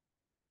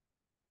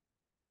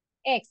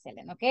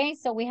 Excellent, okay?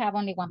 So we have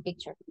only one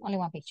picture,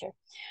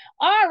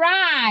 All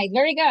right,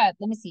 very good.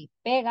 Let me see.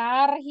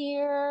 Pegar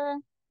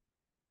here.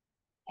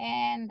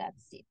 And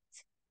that's it.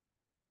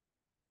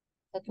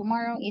 So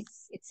tomorrow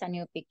it's a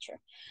new picture.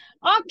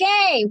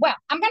 Okay, well,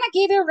 I'm gonna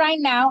give you right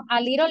now a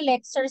little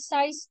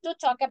exercise to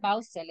talk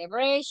about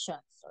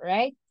celebrations, all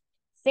right?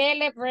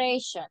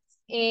 Celebrations.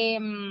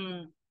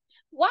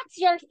 What's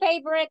your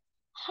favorite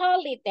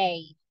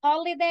holiday?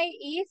 Holiday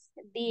is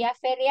día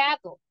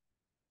feriado.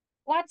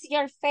 What's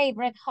your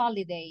favorite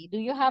holiday? Do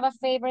you have a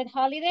favorite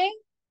holiday?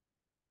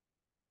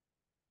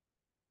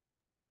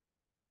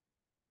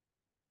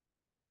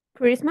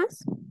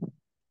 Christmas.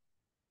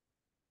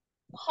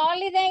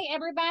 Holiday,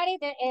 everybody,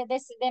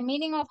 the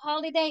meaning of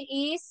holiday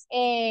is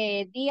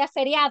día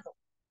feriado,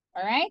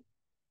 all right?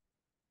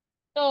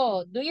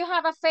 So, do you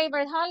have a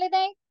favorite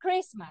holiday?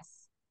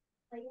 Christmas.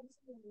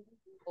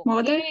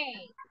 Mother.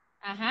 Okay.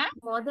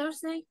 Mother's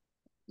Day.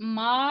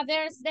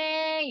 Mother's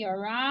Day, you're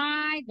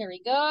right,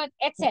 very good,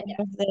 etc.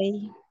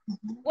 Day.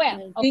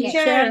 Well, okay.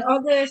 Teacher,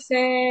 other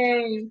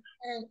say,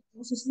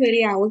 no sé si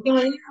sería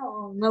último día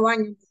o nuevo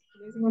año.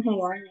 Decimos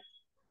nuevo año.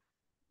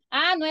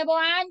 Nuevo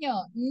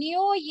año,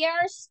 New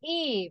Year's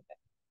Eve.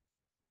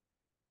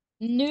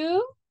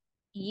 New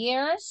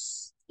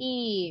Year's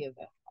Eve,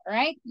 all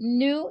right?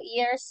 New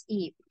Year's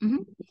Eve.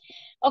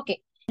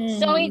 Okay,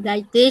 so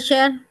The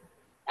teacher.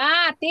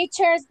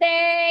 Teacher's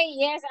Day.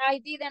 Yes, I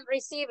didn't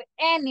receive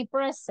any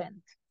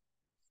present.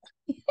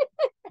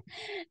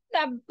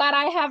 But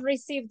I have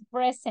received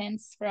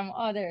presents from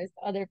other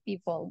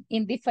people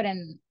in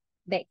different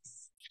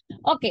days.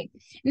 Okay,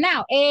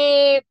 now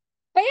pay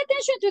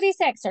attention to this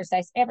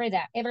exercise,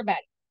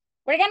 everybody.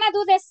 We're gonna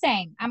do the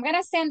same. I'm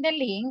gonna send the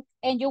link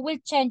and you will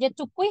change it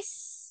to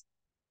quiz.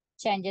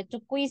 Change it to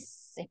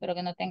quiz. Espero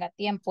que no tenga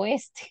tiempo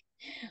este.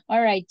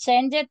 All right,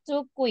 change it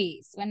to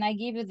quiz. When I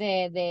give you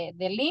the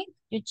link,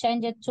 you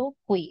change it to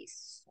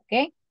quiz.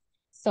 Okay?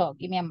 So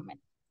give me a moment.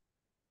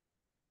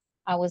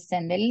 I will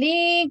send the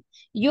link.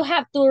 You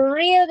have to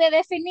read the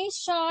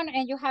definition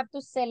and you have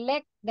to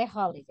select the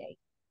holiday.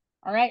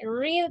 All right,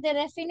 read the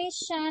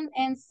definition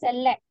and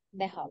select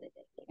the holiday.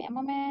 Give me a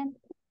moment.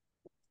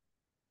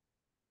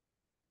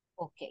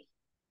 Okay.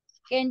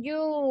 Can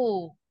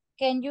you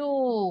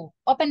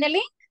open the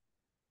link?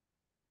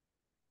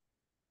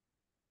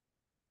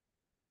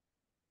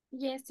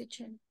 Yes,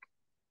 teacher.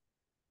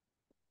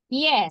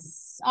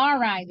 Yes. All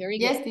right, very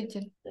good. Yes,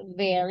 teacher.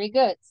 Very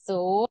good.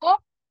 So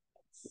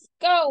let's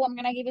go. I'm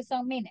gonna give you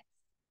some minutes.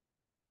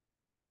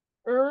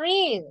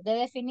 Read the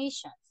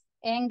definitions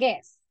and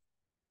guess.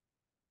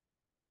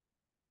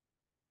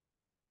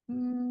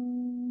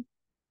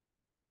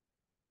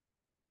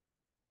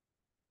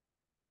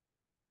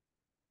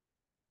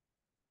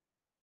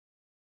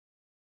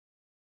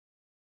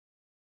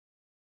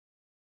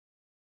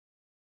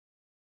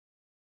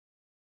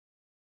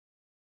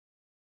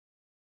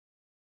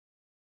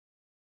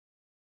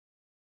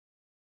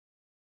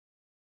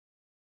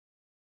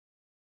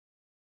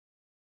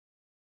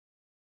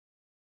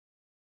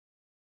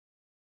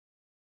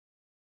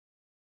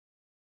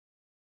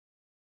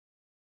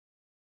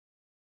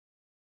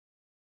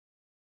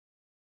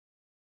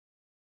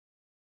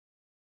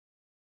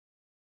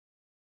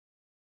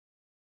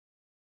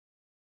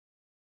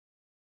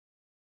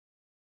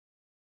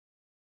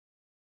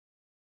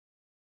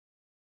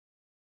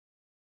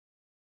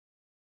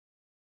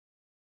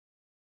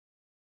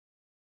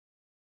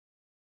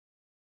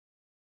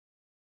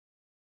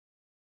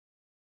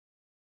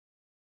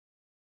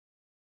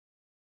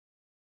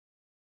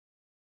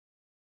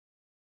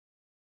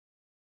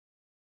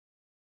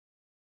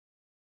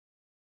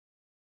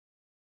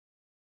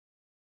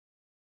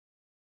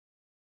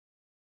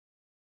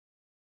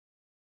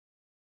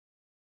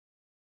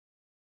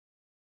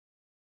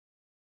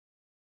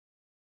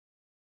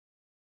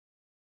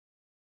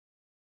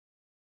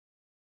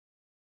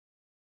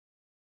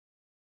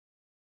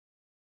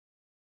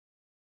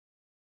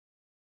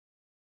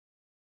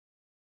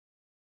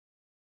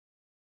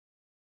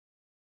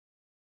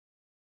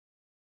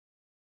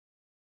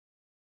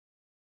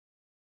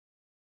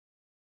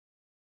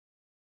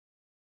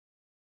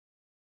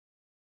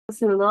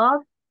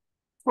 love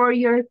for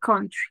your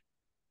country?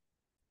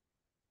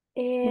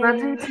 What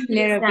do you think is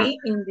Letter that? B,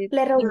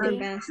 Letter B,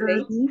 Independence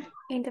Day.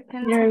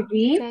 Independence Letter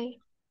B, Day.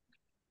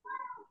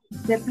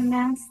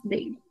 Independence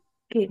Day.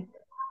 Okay.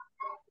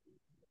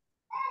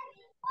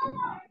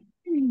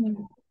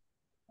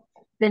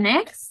 The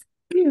next?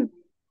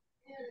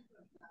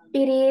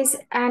 It is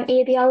an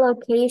ideal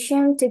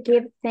occasion to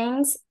give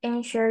thanks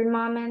and share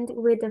moment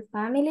with the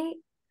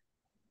family,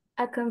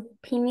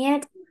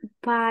 accompanied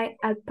by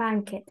a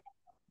banquet.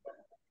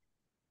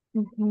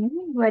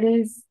 What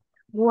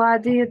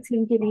do you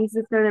think it is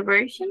a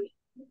celebration?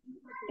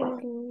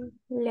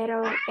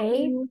 Letter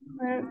A,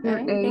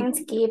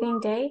 Thanksgiving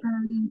Day.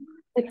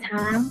 The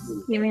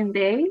Thanksgiving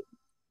Day.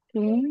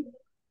 Okay.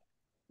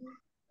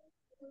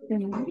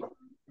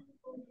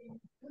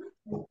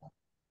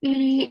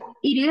 It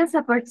is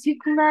a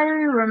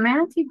particularly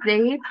romantic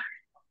date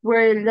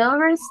where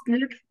lovers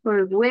look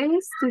for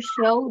ways to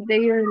show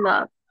their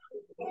love.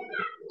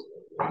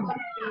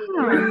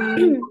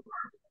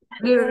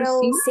 Letter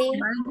C,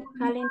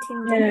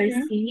 Valentine's Letter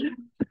Day. C.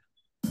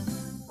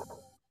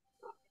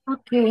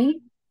 Okay.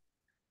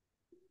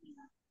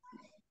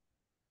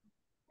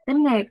 The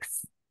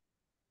next.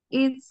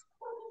 It's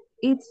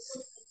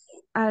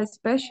a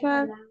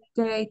special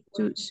day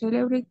to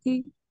celebrate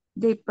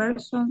the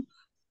person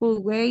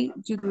who made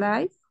your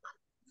life,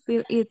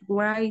 feel it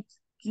bright,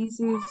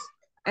 kisses,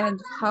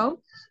 and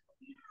hugs.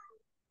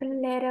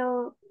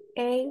 Letter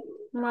A,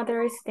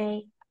 Mother's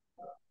Day.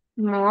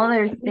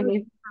 Mother's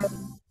Day.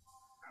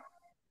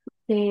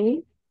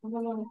 Okay.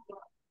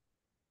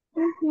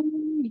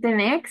 The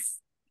next.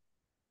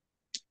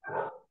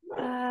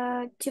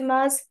 You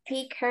must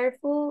be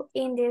careful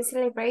in the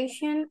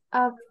celebration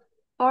of,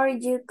 or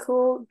you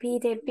could be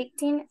the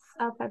victim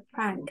of a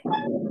prank.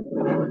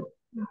 What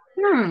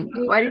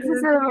is the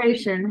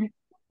celebration?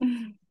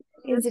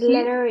 It's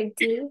letter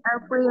D.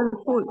 April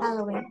Fools.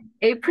 Halloween.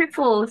 April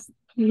Fools.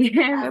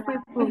 Yeah.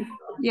 April Fools.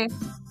 Yes.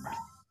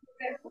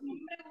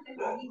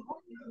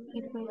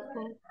 April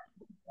Fool.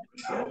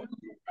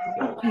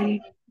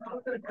 Okay.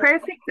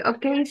 Perfect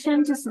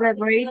occasion to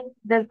celebrate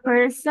the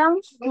person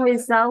who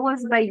is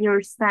always by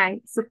your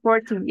side,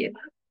 supporting you.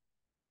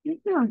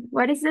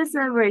 What is the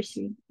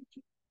celebration?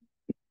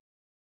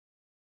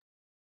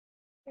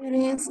 It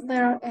is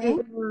letter A.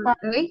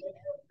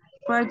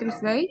 Father's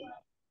Day.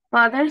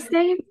 Father's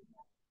Day?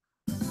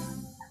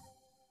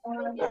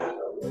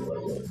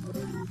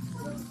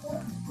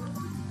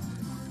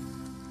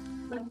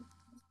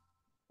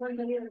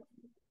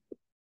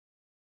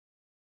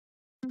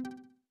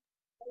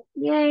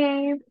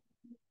 Yay.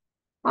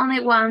 Only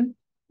one.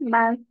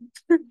 Bye.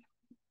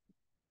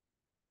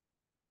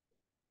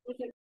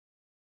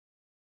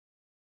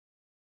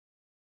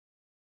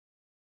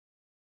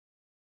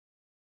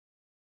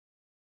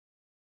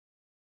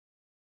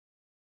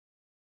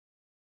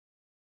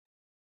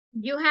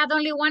 You had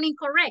only one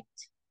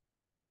incorrect.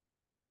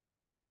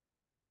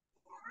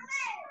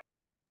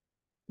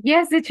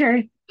 Yes,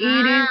 teacher. It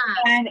is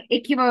an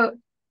equivocate.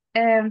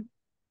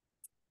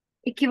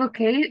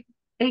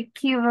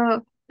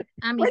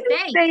 A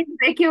mistake.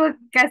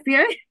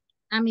 Equivocación.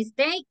 A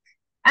mistake.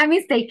 A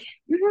mistake.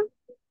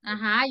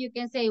 You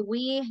can say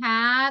we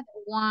had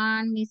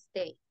one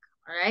mistake.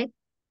 All right.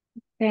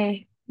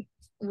 Okay.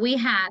 We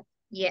had,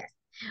 yes.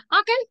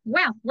 Okay,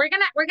 well, we're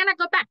gonna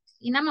go back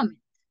in a moment.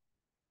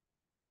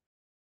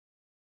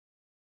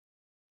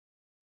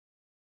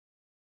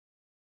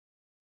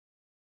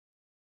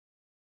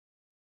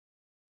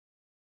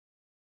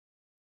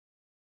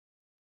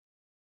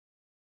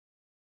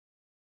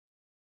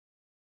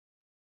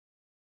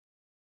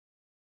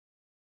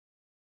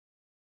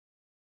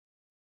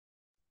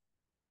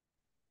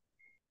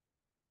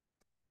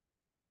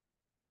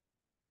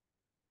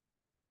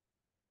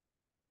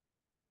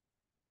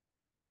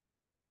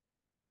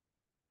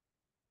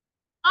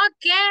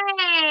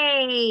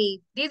 Okay.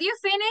 Did you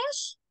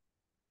finish?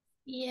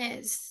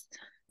 Yes.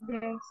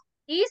 Yes.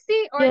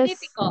 Easy or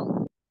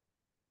difficult?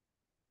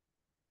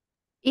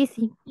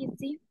 Easy.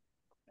 Easy.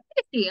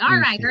 Easy. All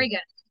right, very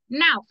good.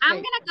 Now, I'm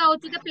going to go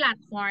to the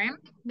platform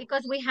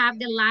because we have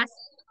the last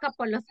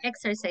couple of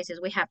exercises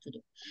we have to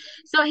do.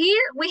 So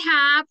here we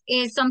have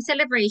some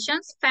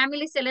celebrations,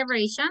 family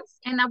celebrations,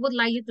 and I would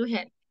like you to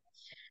help.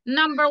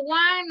 Number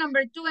 1,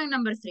 number 2, and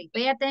number 3.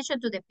 Pay attention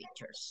to the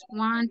pictures.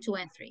 1, 2,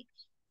 and 3.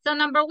 So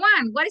number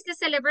 1, what is the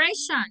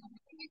celebration?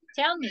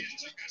 Tell me.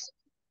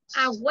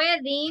 A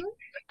wedding,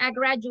 a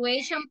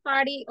graduation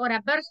party, or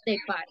a birthday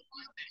party?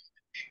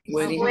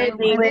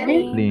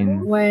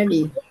 Wedding.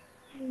 Wedding.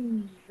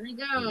 Very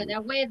good,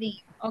 a wedding.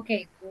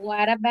 Okay,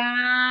 what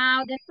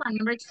about this one,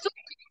 number 2?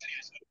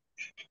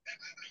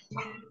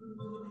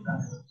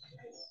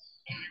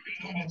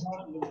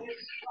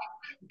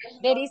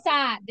 There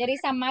is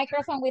a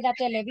microphone with a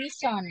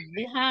television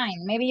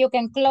behind. Maybe you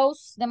can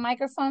close the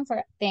microphone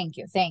for, thank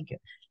you.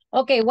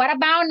 Okay, what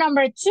about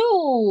number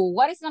 2?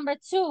 What is number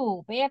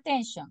 2? Pay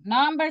attention.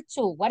 Number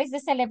 2, what is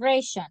the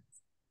celebration?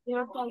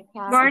 Birthday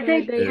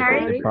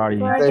party.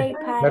 Birthday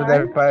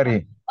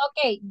party.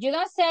 Okay, you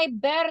don't say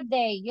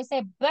birthday, you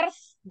say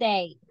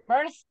birthday.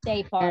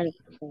 Birthday party.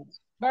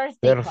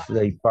 Birthday party.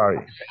 Birthday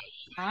party.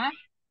 Huh?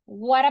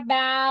 What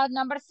about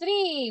number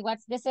 3?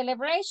 What's the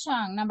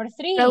celebration? Number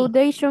 3.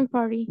 Graduation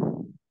party.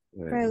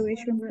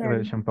 Graduation party.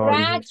 Graduation party.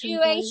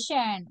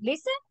 Graduation.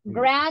 Listen,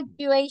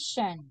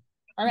 graduation.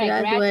 All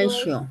right,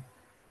 graduation.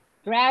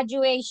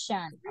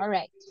 Graduation. All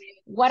right.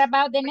 What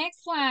about the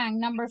next one?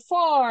 Number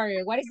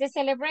 4. What is the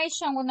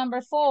celebration with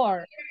number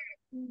 4?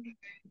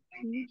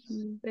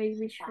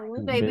 Baby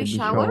shower. Baby Baby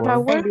shower.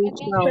 shower.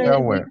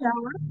 Shower.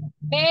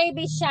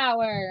 Baby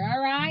shower.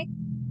 All right.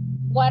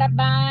 What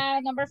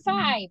about number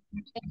 5?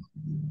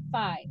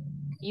 5.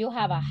 You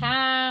have a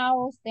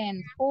house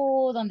and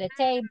food on the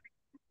table.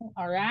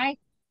 All right.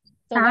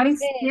 So what is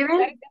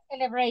Thanksgiving. the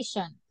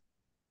celebration?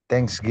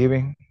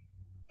 Thanksgiving.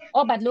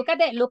 Oh, but look at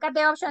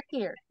the option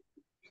here.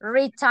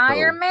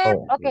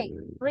 Retirement. Oh. Okay.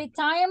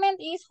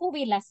 Retirement is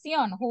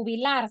jubilación,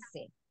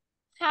 jubilarse.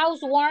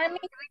 Housewarming,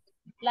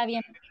 la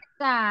bienvenida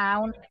a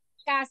una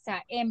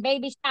casa. En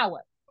baby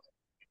shower.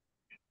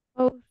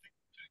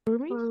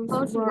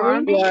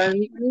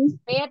 Housewarming.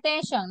 Pay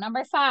attention.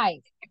 Number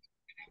 5.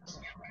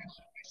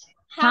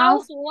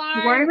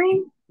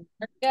 Housewarming.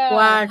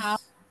 Good.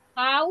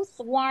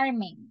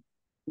 Housewarming.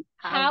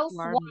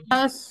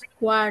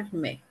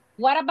 Housewarming.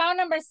 What about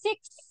number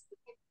 6?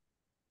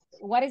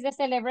 What is the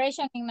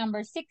celebration in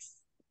number 6?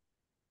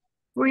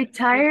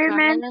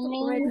 Retirement.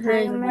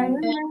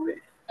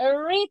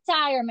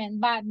 Retirement.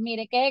 But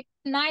mire que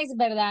nice,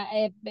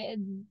 ¿verdad?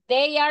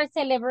 They are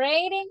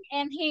celebrating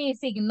and he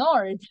is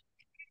ignored.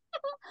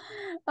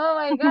 Oh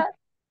my God.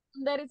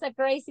 That is a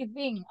crazy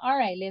thing. All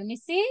right, let me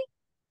see.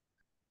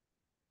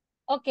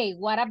 Okay,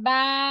 what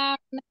about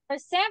number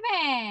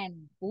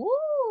 7?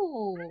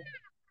 Ooh.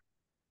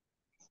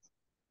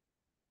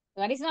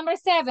 What is number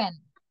 7?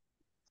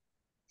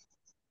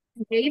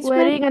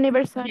 Wedding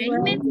anniversary.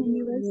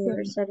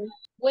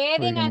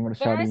 Wedding anniversary.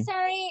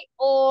 anniversary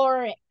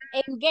or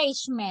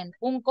engagement,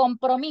 un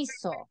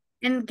compromiso.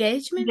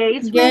 Engagement.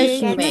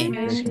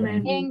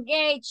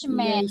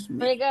 Engagement.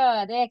 Very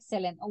good.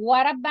 Excellent.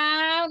 What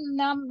about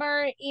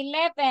number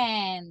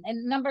 11?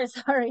 And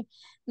sorry,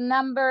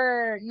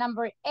 number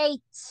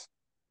 8.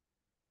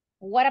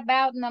 What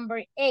about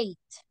number 8?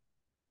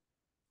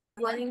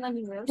 Wedding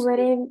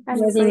anniversary.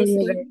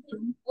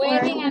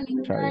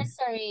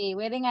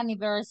 Wedding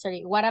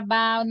anniversary. What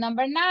about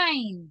number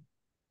 9?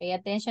 Pay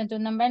attention to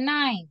number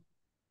 9.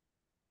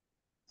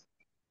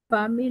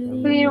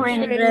 Family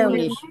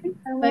reunion.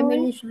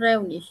 Family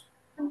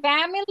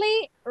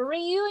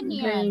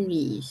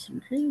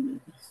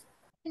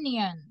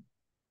reunion.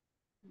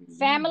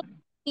 Family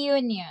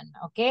reunion,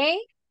 okay?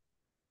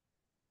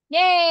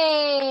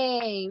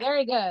 Yay!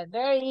 Very good.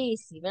 Very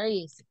easy. Very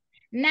easy.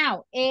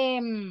 Now,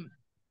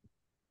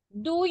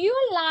 do you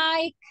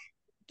like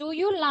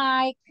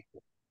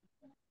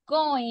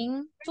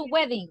going to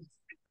weddings?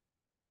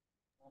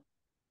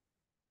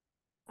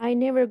 I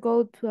never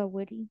go to a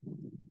wedding.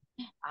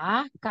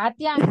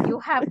 Katia,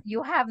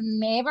 you have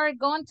never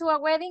gone to a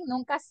wedding?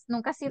 ¿Nunca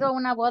has ido a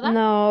una boda?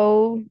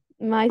 No,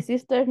 my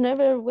sister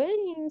never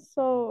wedding,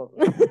 so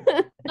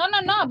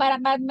No,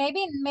 but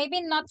maybe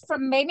not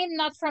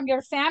from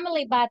your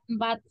family, but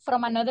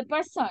from another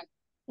person.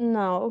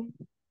 no.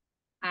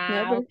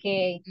 Never.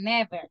 Okay,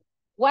 never.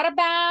 What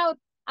about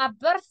a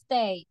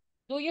birthday?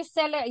 Do you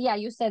celebrate? Yeah,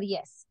 you said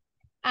yes.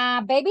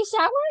 Baby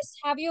showers?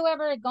 Have you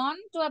ever gone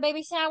to a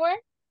baby shower?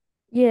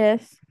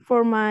 Yes,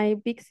 for my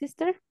big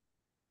sister.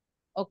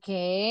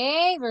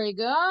 Okay, very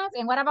good.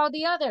 And what about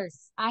the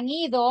others? Han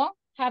ido?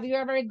 Have you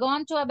ever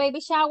gone to a baby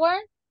shower?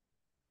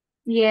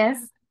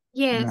 Yes.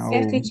 Yes. No.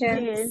 Yes, teacher.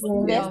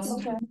 Yes.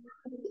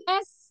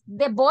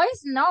 The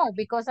boys, no,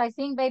 because I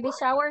think baby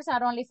showers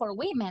are only for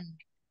women.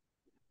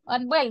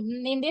 And well,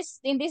 in these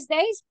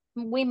days,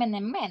 women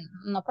and men,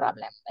 no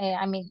problem.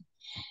 I mean,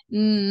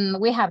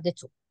 we have the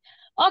two.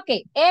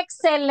 Okay,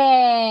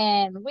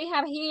 excellent. We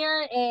have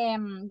here,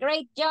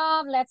 great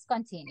job. Let's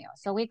continue.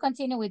 So we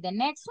continue with the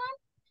next one.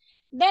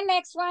 The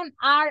next one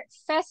are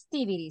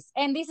festivities.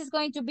 And this is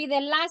going to be the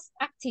last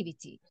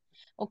activity.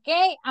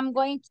 Okay, I'm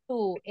going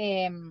to,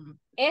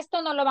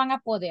 esto no lo van a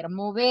poder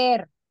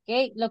mover.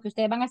 Okay, lo que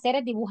ustedes van a hacer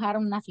es dibujar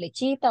una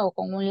flechita o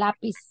con un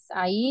lápiz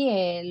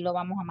ahí, lo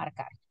vamos a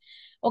marcar.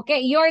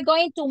 Okay, you're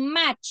going to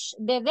match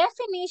the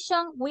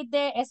definition with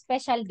the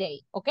special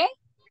day. Okay?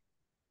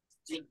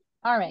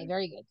 All right,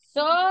 very good.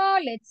 So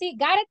let's see,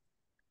 got it?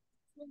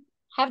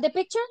 Have the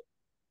picture?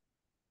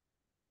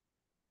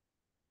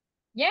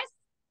 Yes?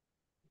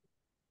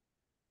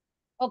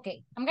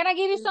 Okay, I'm gonna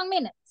give you some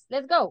minutes.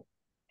 Let's go.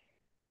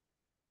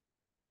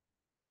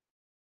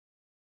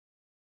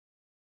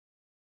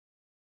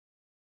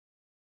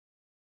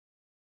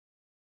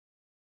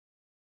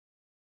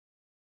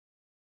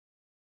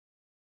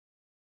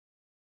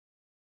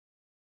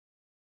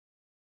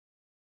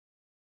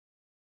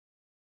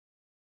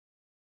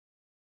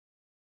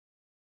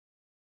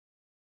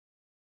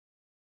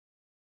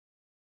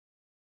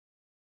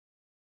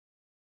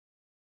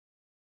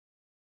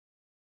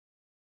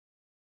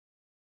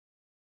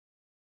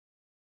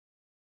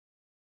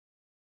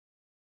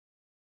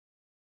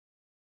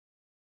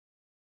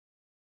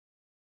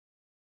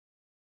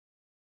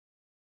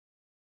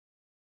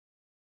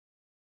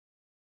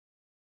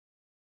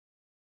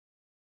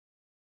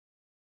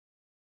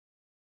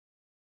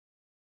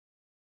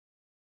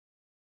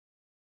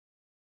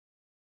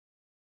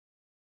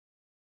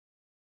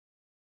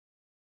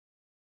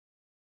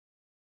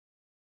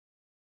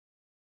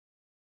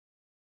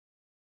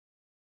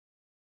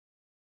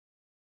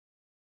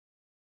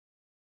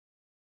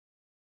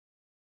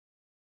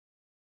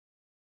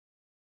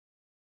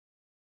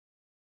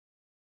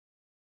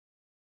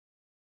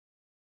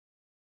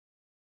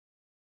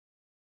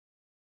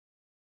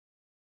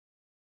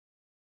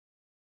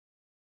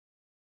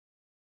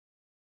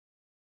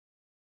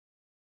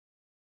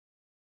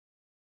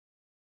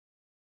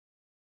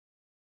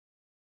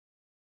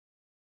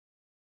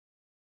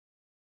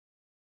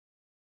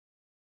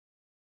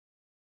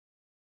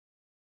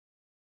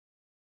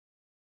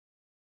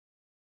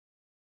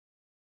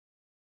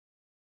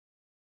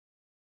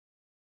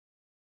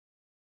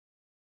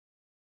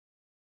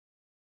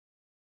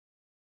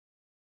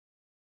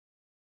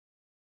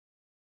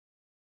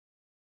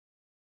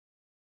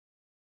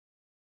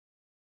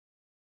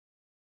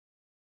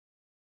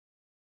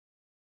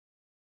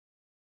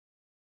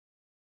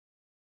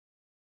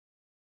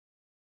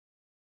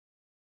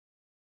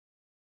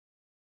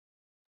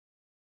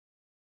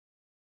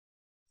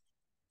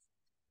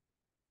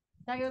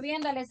 ¿Está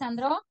lloviendo,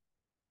 Alessandro?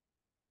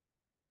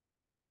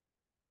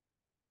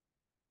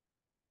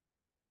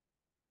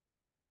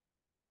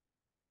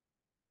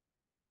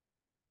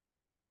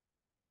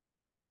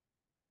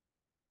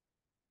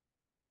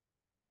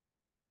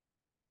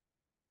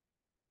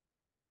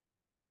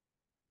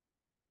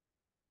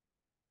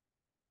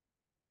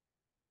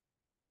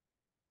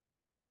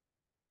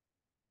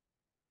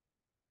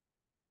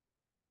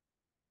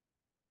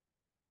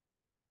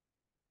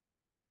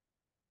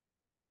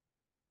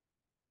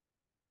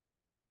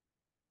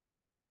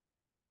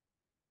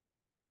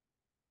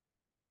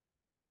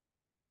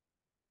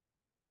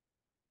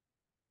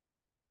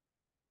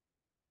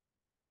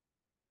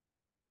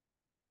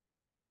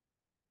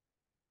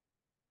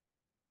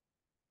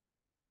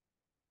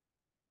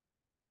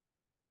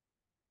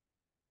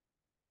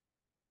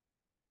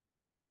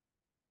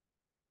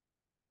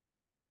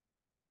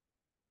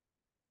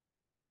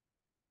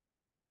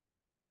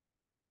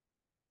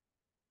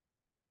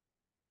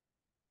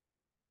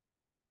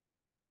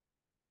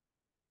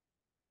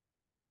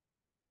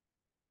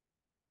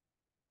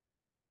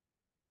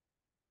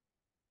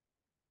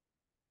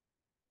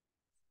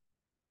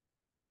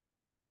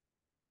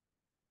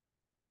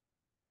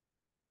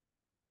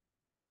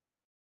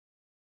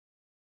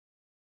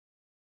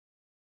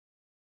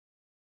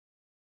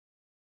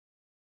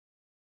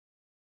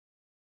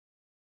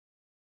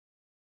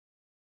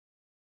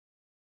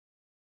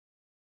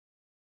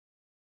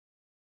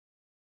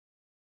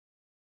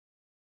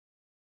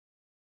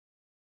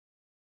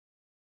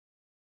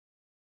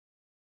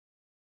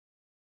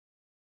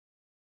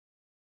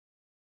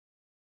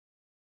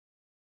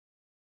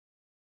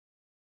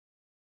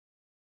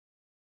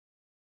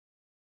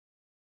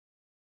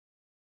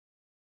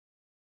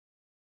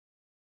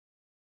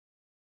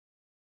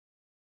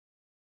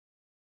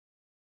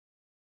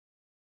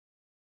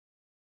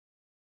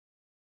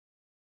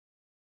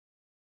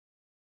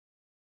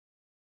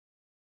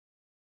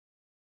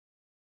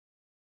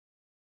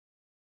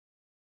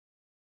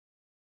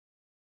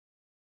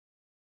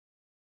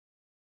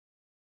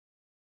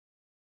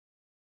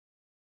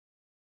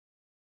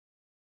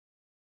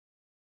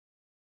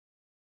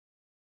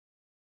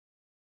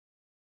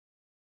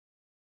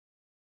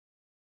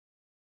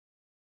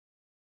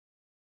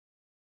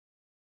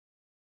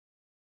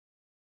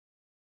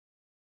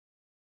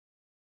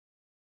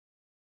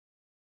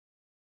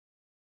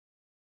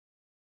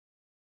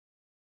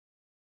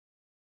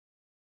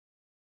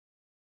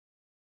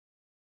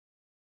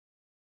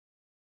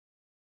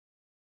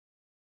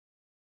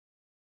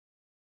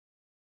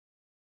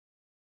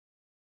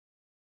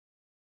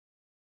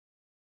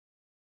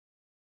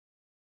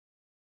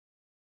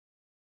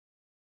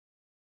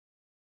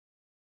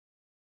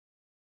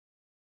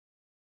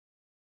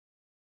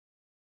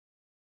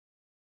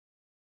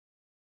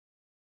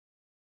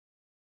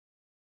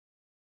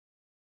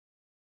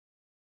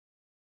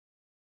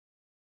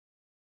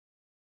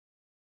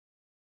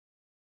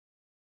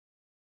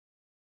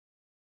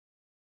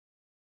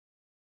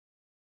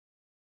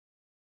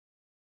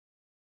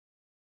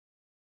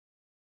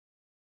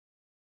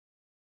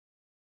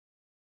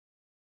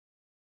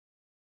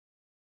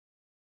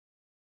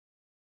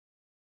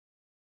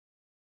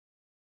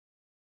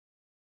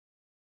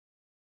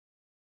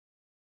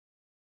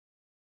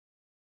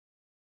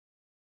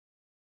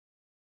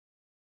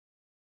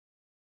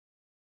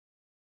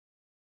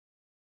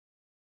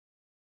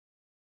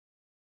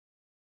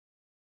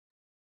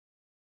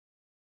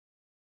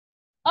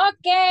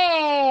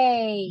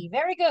 Okay,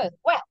 very good.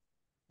 Well,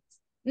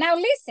 now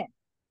listen.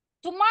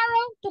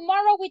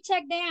 Tomorrow we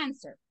check the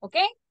answer,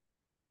 okay?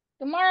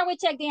 Tomorrow we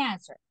check the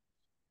answer.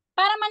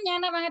 Para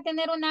mañana van a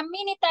tener una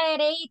mini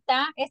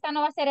tareita. Esta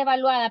no va a ser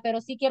evaluada,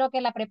 pero sí quiero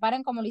que la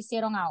preparen como lo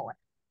hicieron ahora.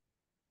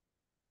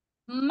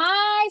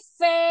 My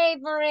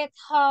favorite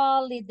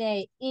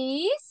holiday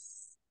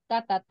is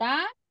ta ta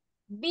ta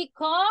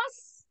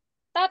because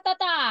ta ta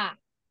ta.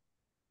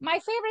 My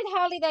favorite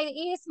holiday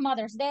is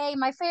Mother's Day.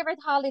 My favorite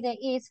holiday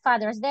is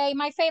Father's Day.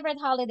 My favorite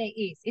holiday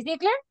is. Is it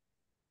clear?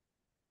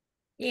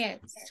 Yes.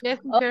 Yes,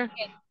 teacher.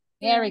 Okay,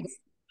 very good.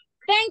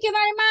 Thank you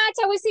very much.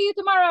 I will see you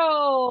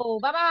tomorrow.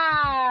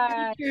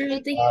 Bye-bye.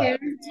 Take care.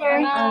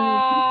 care.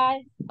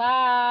 Bye.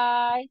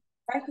 Bye.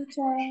 Bye,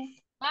 teacher.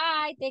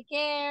 Bye. Take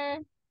care.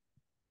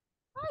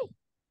 Bye.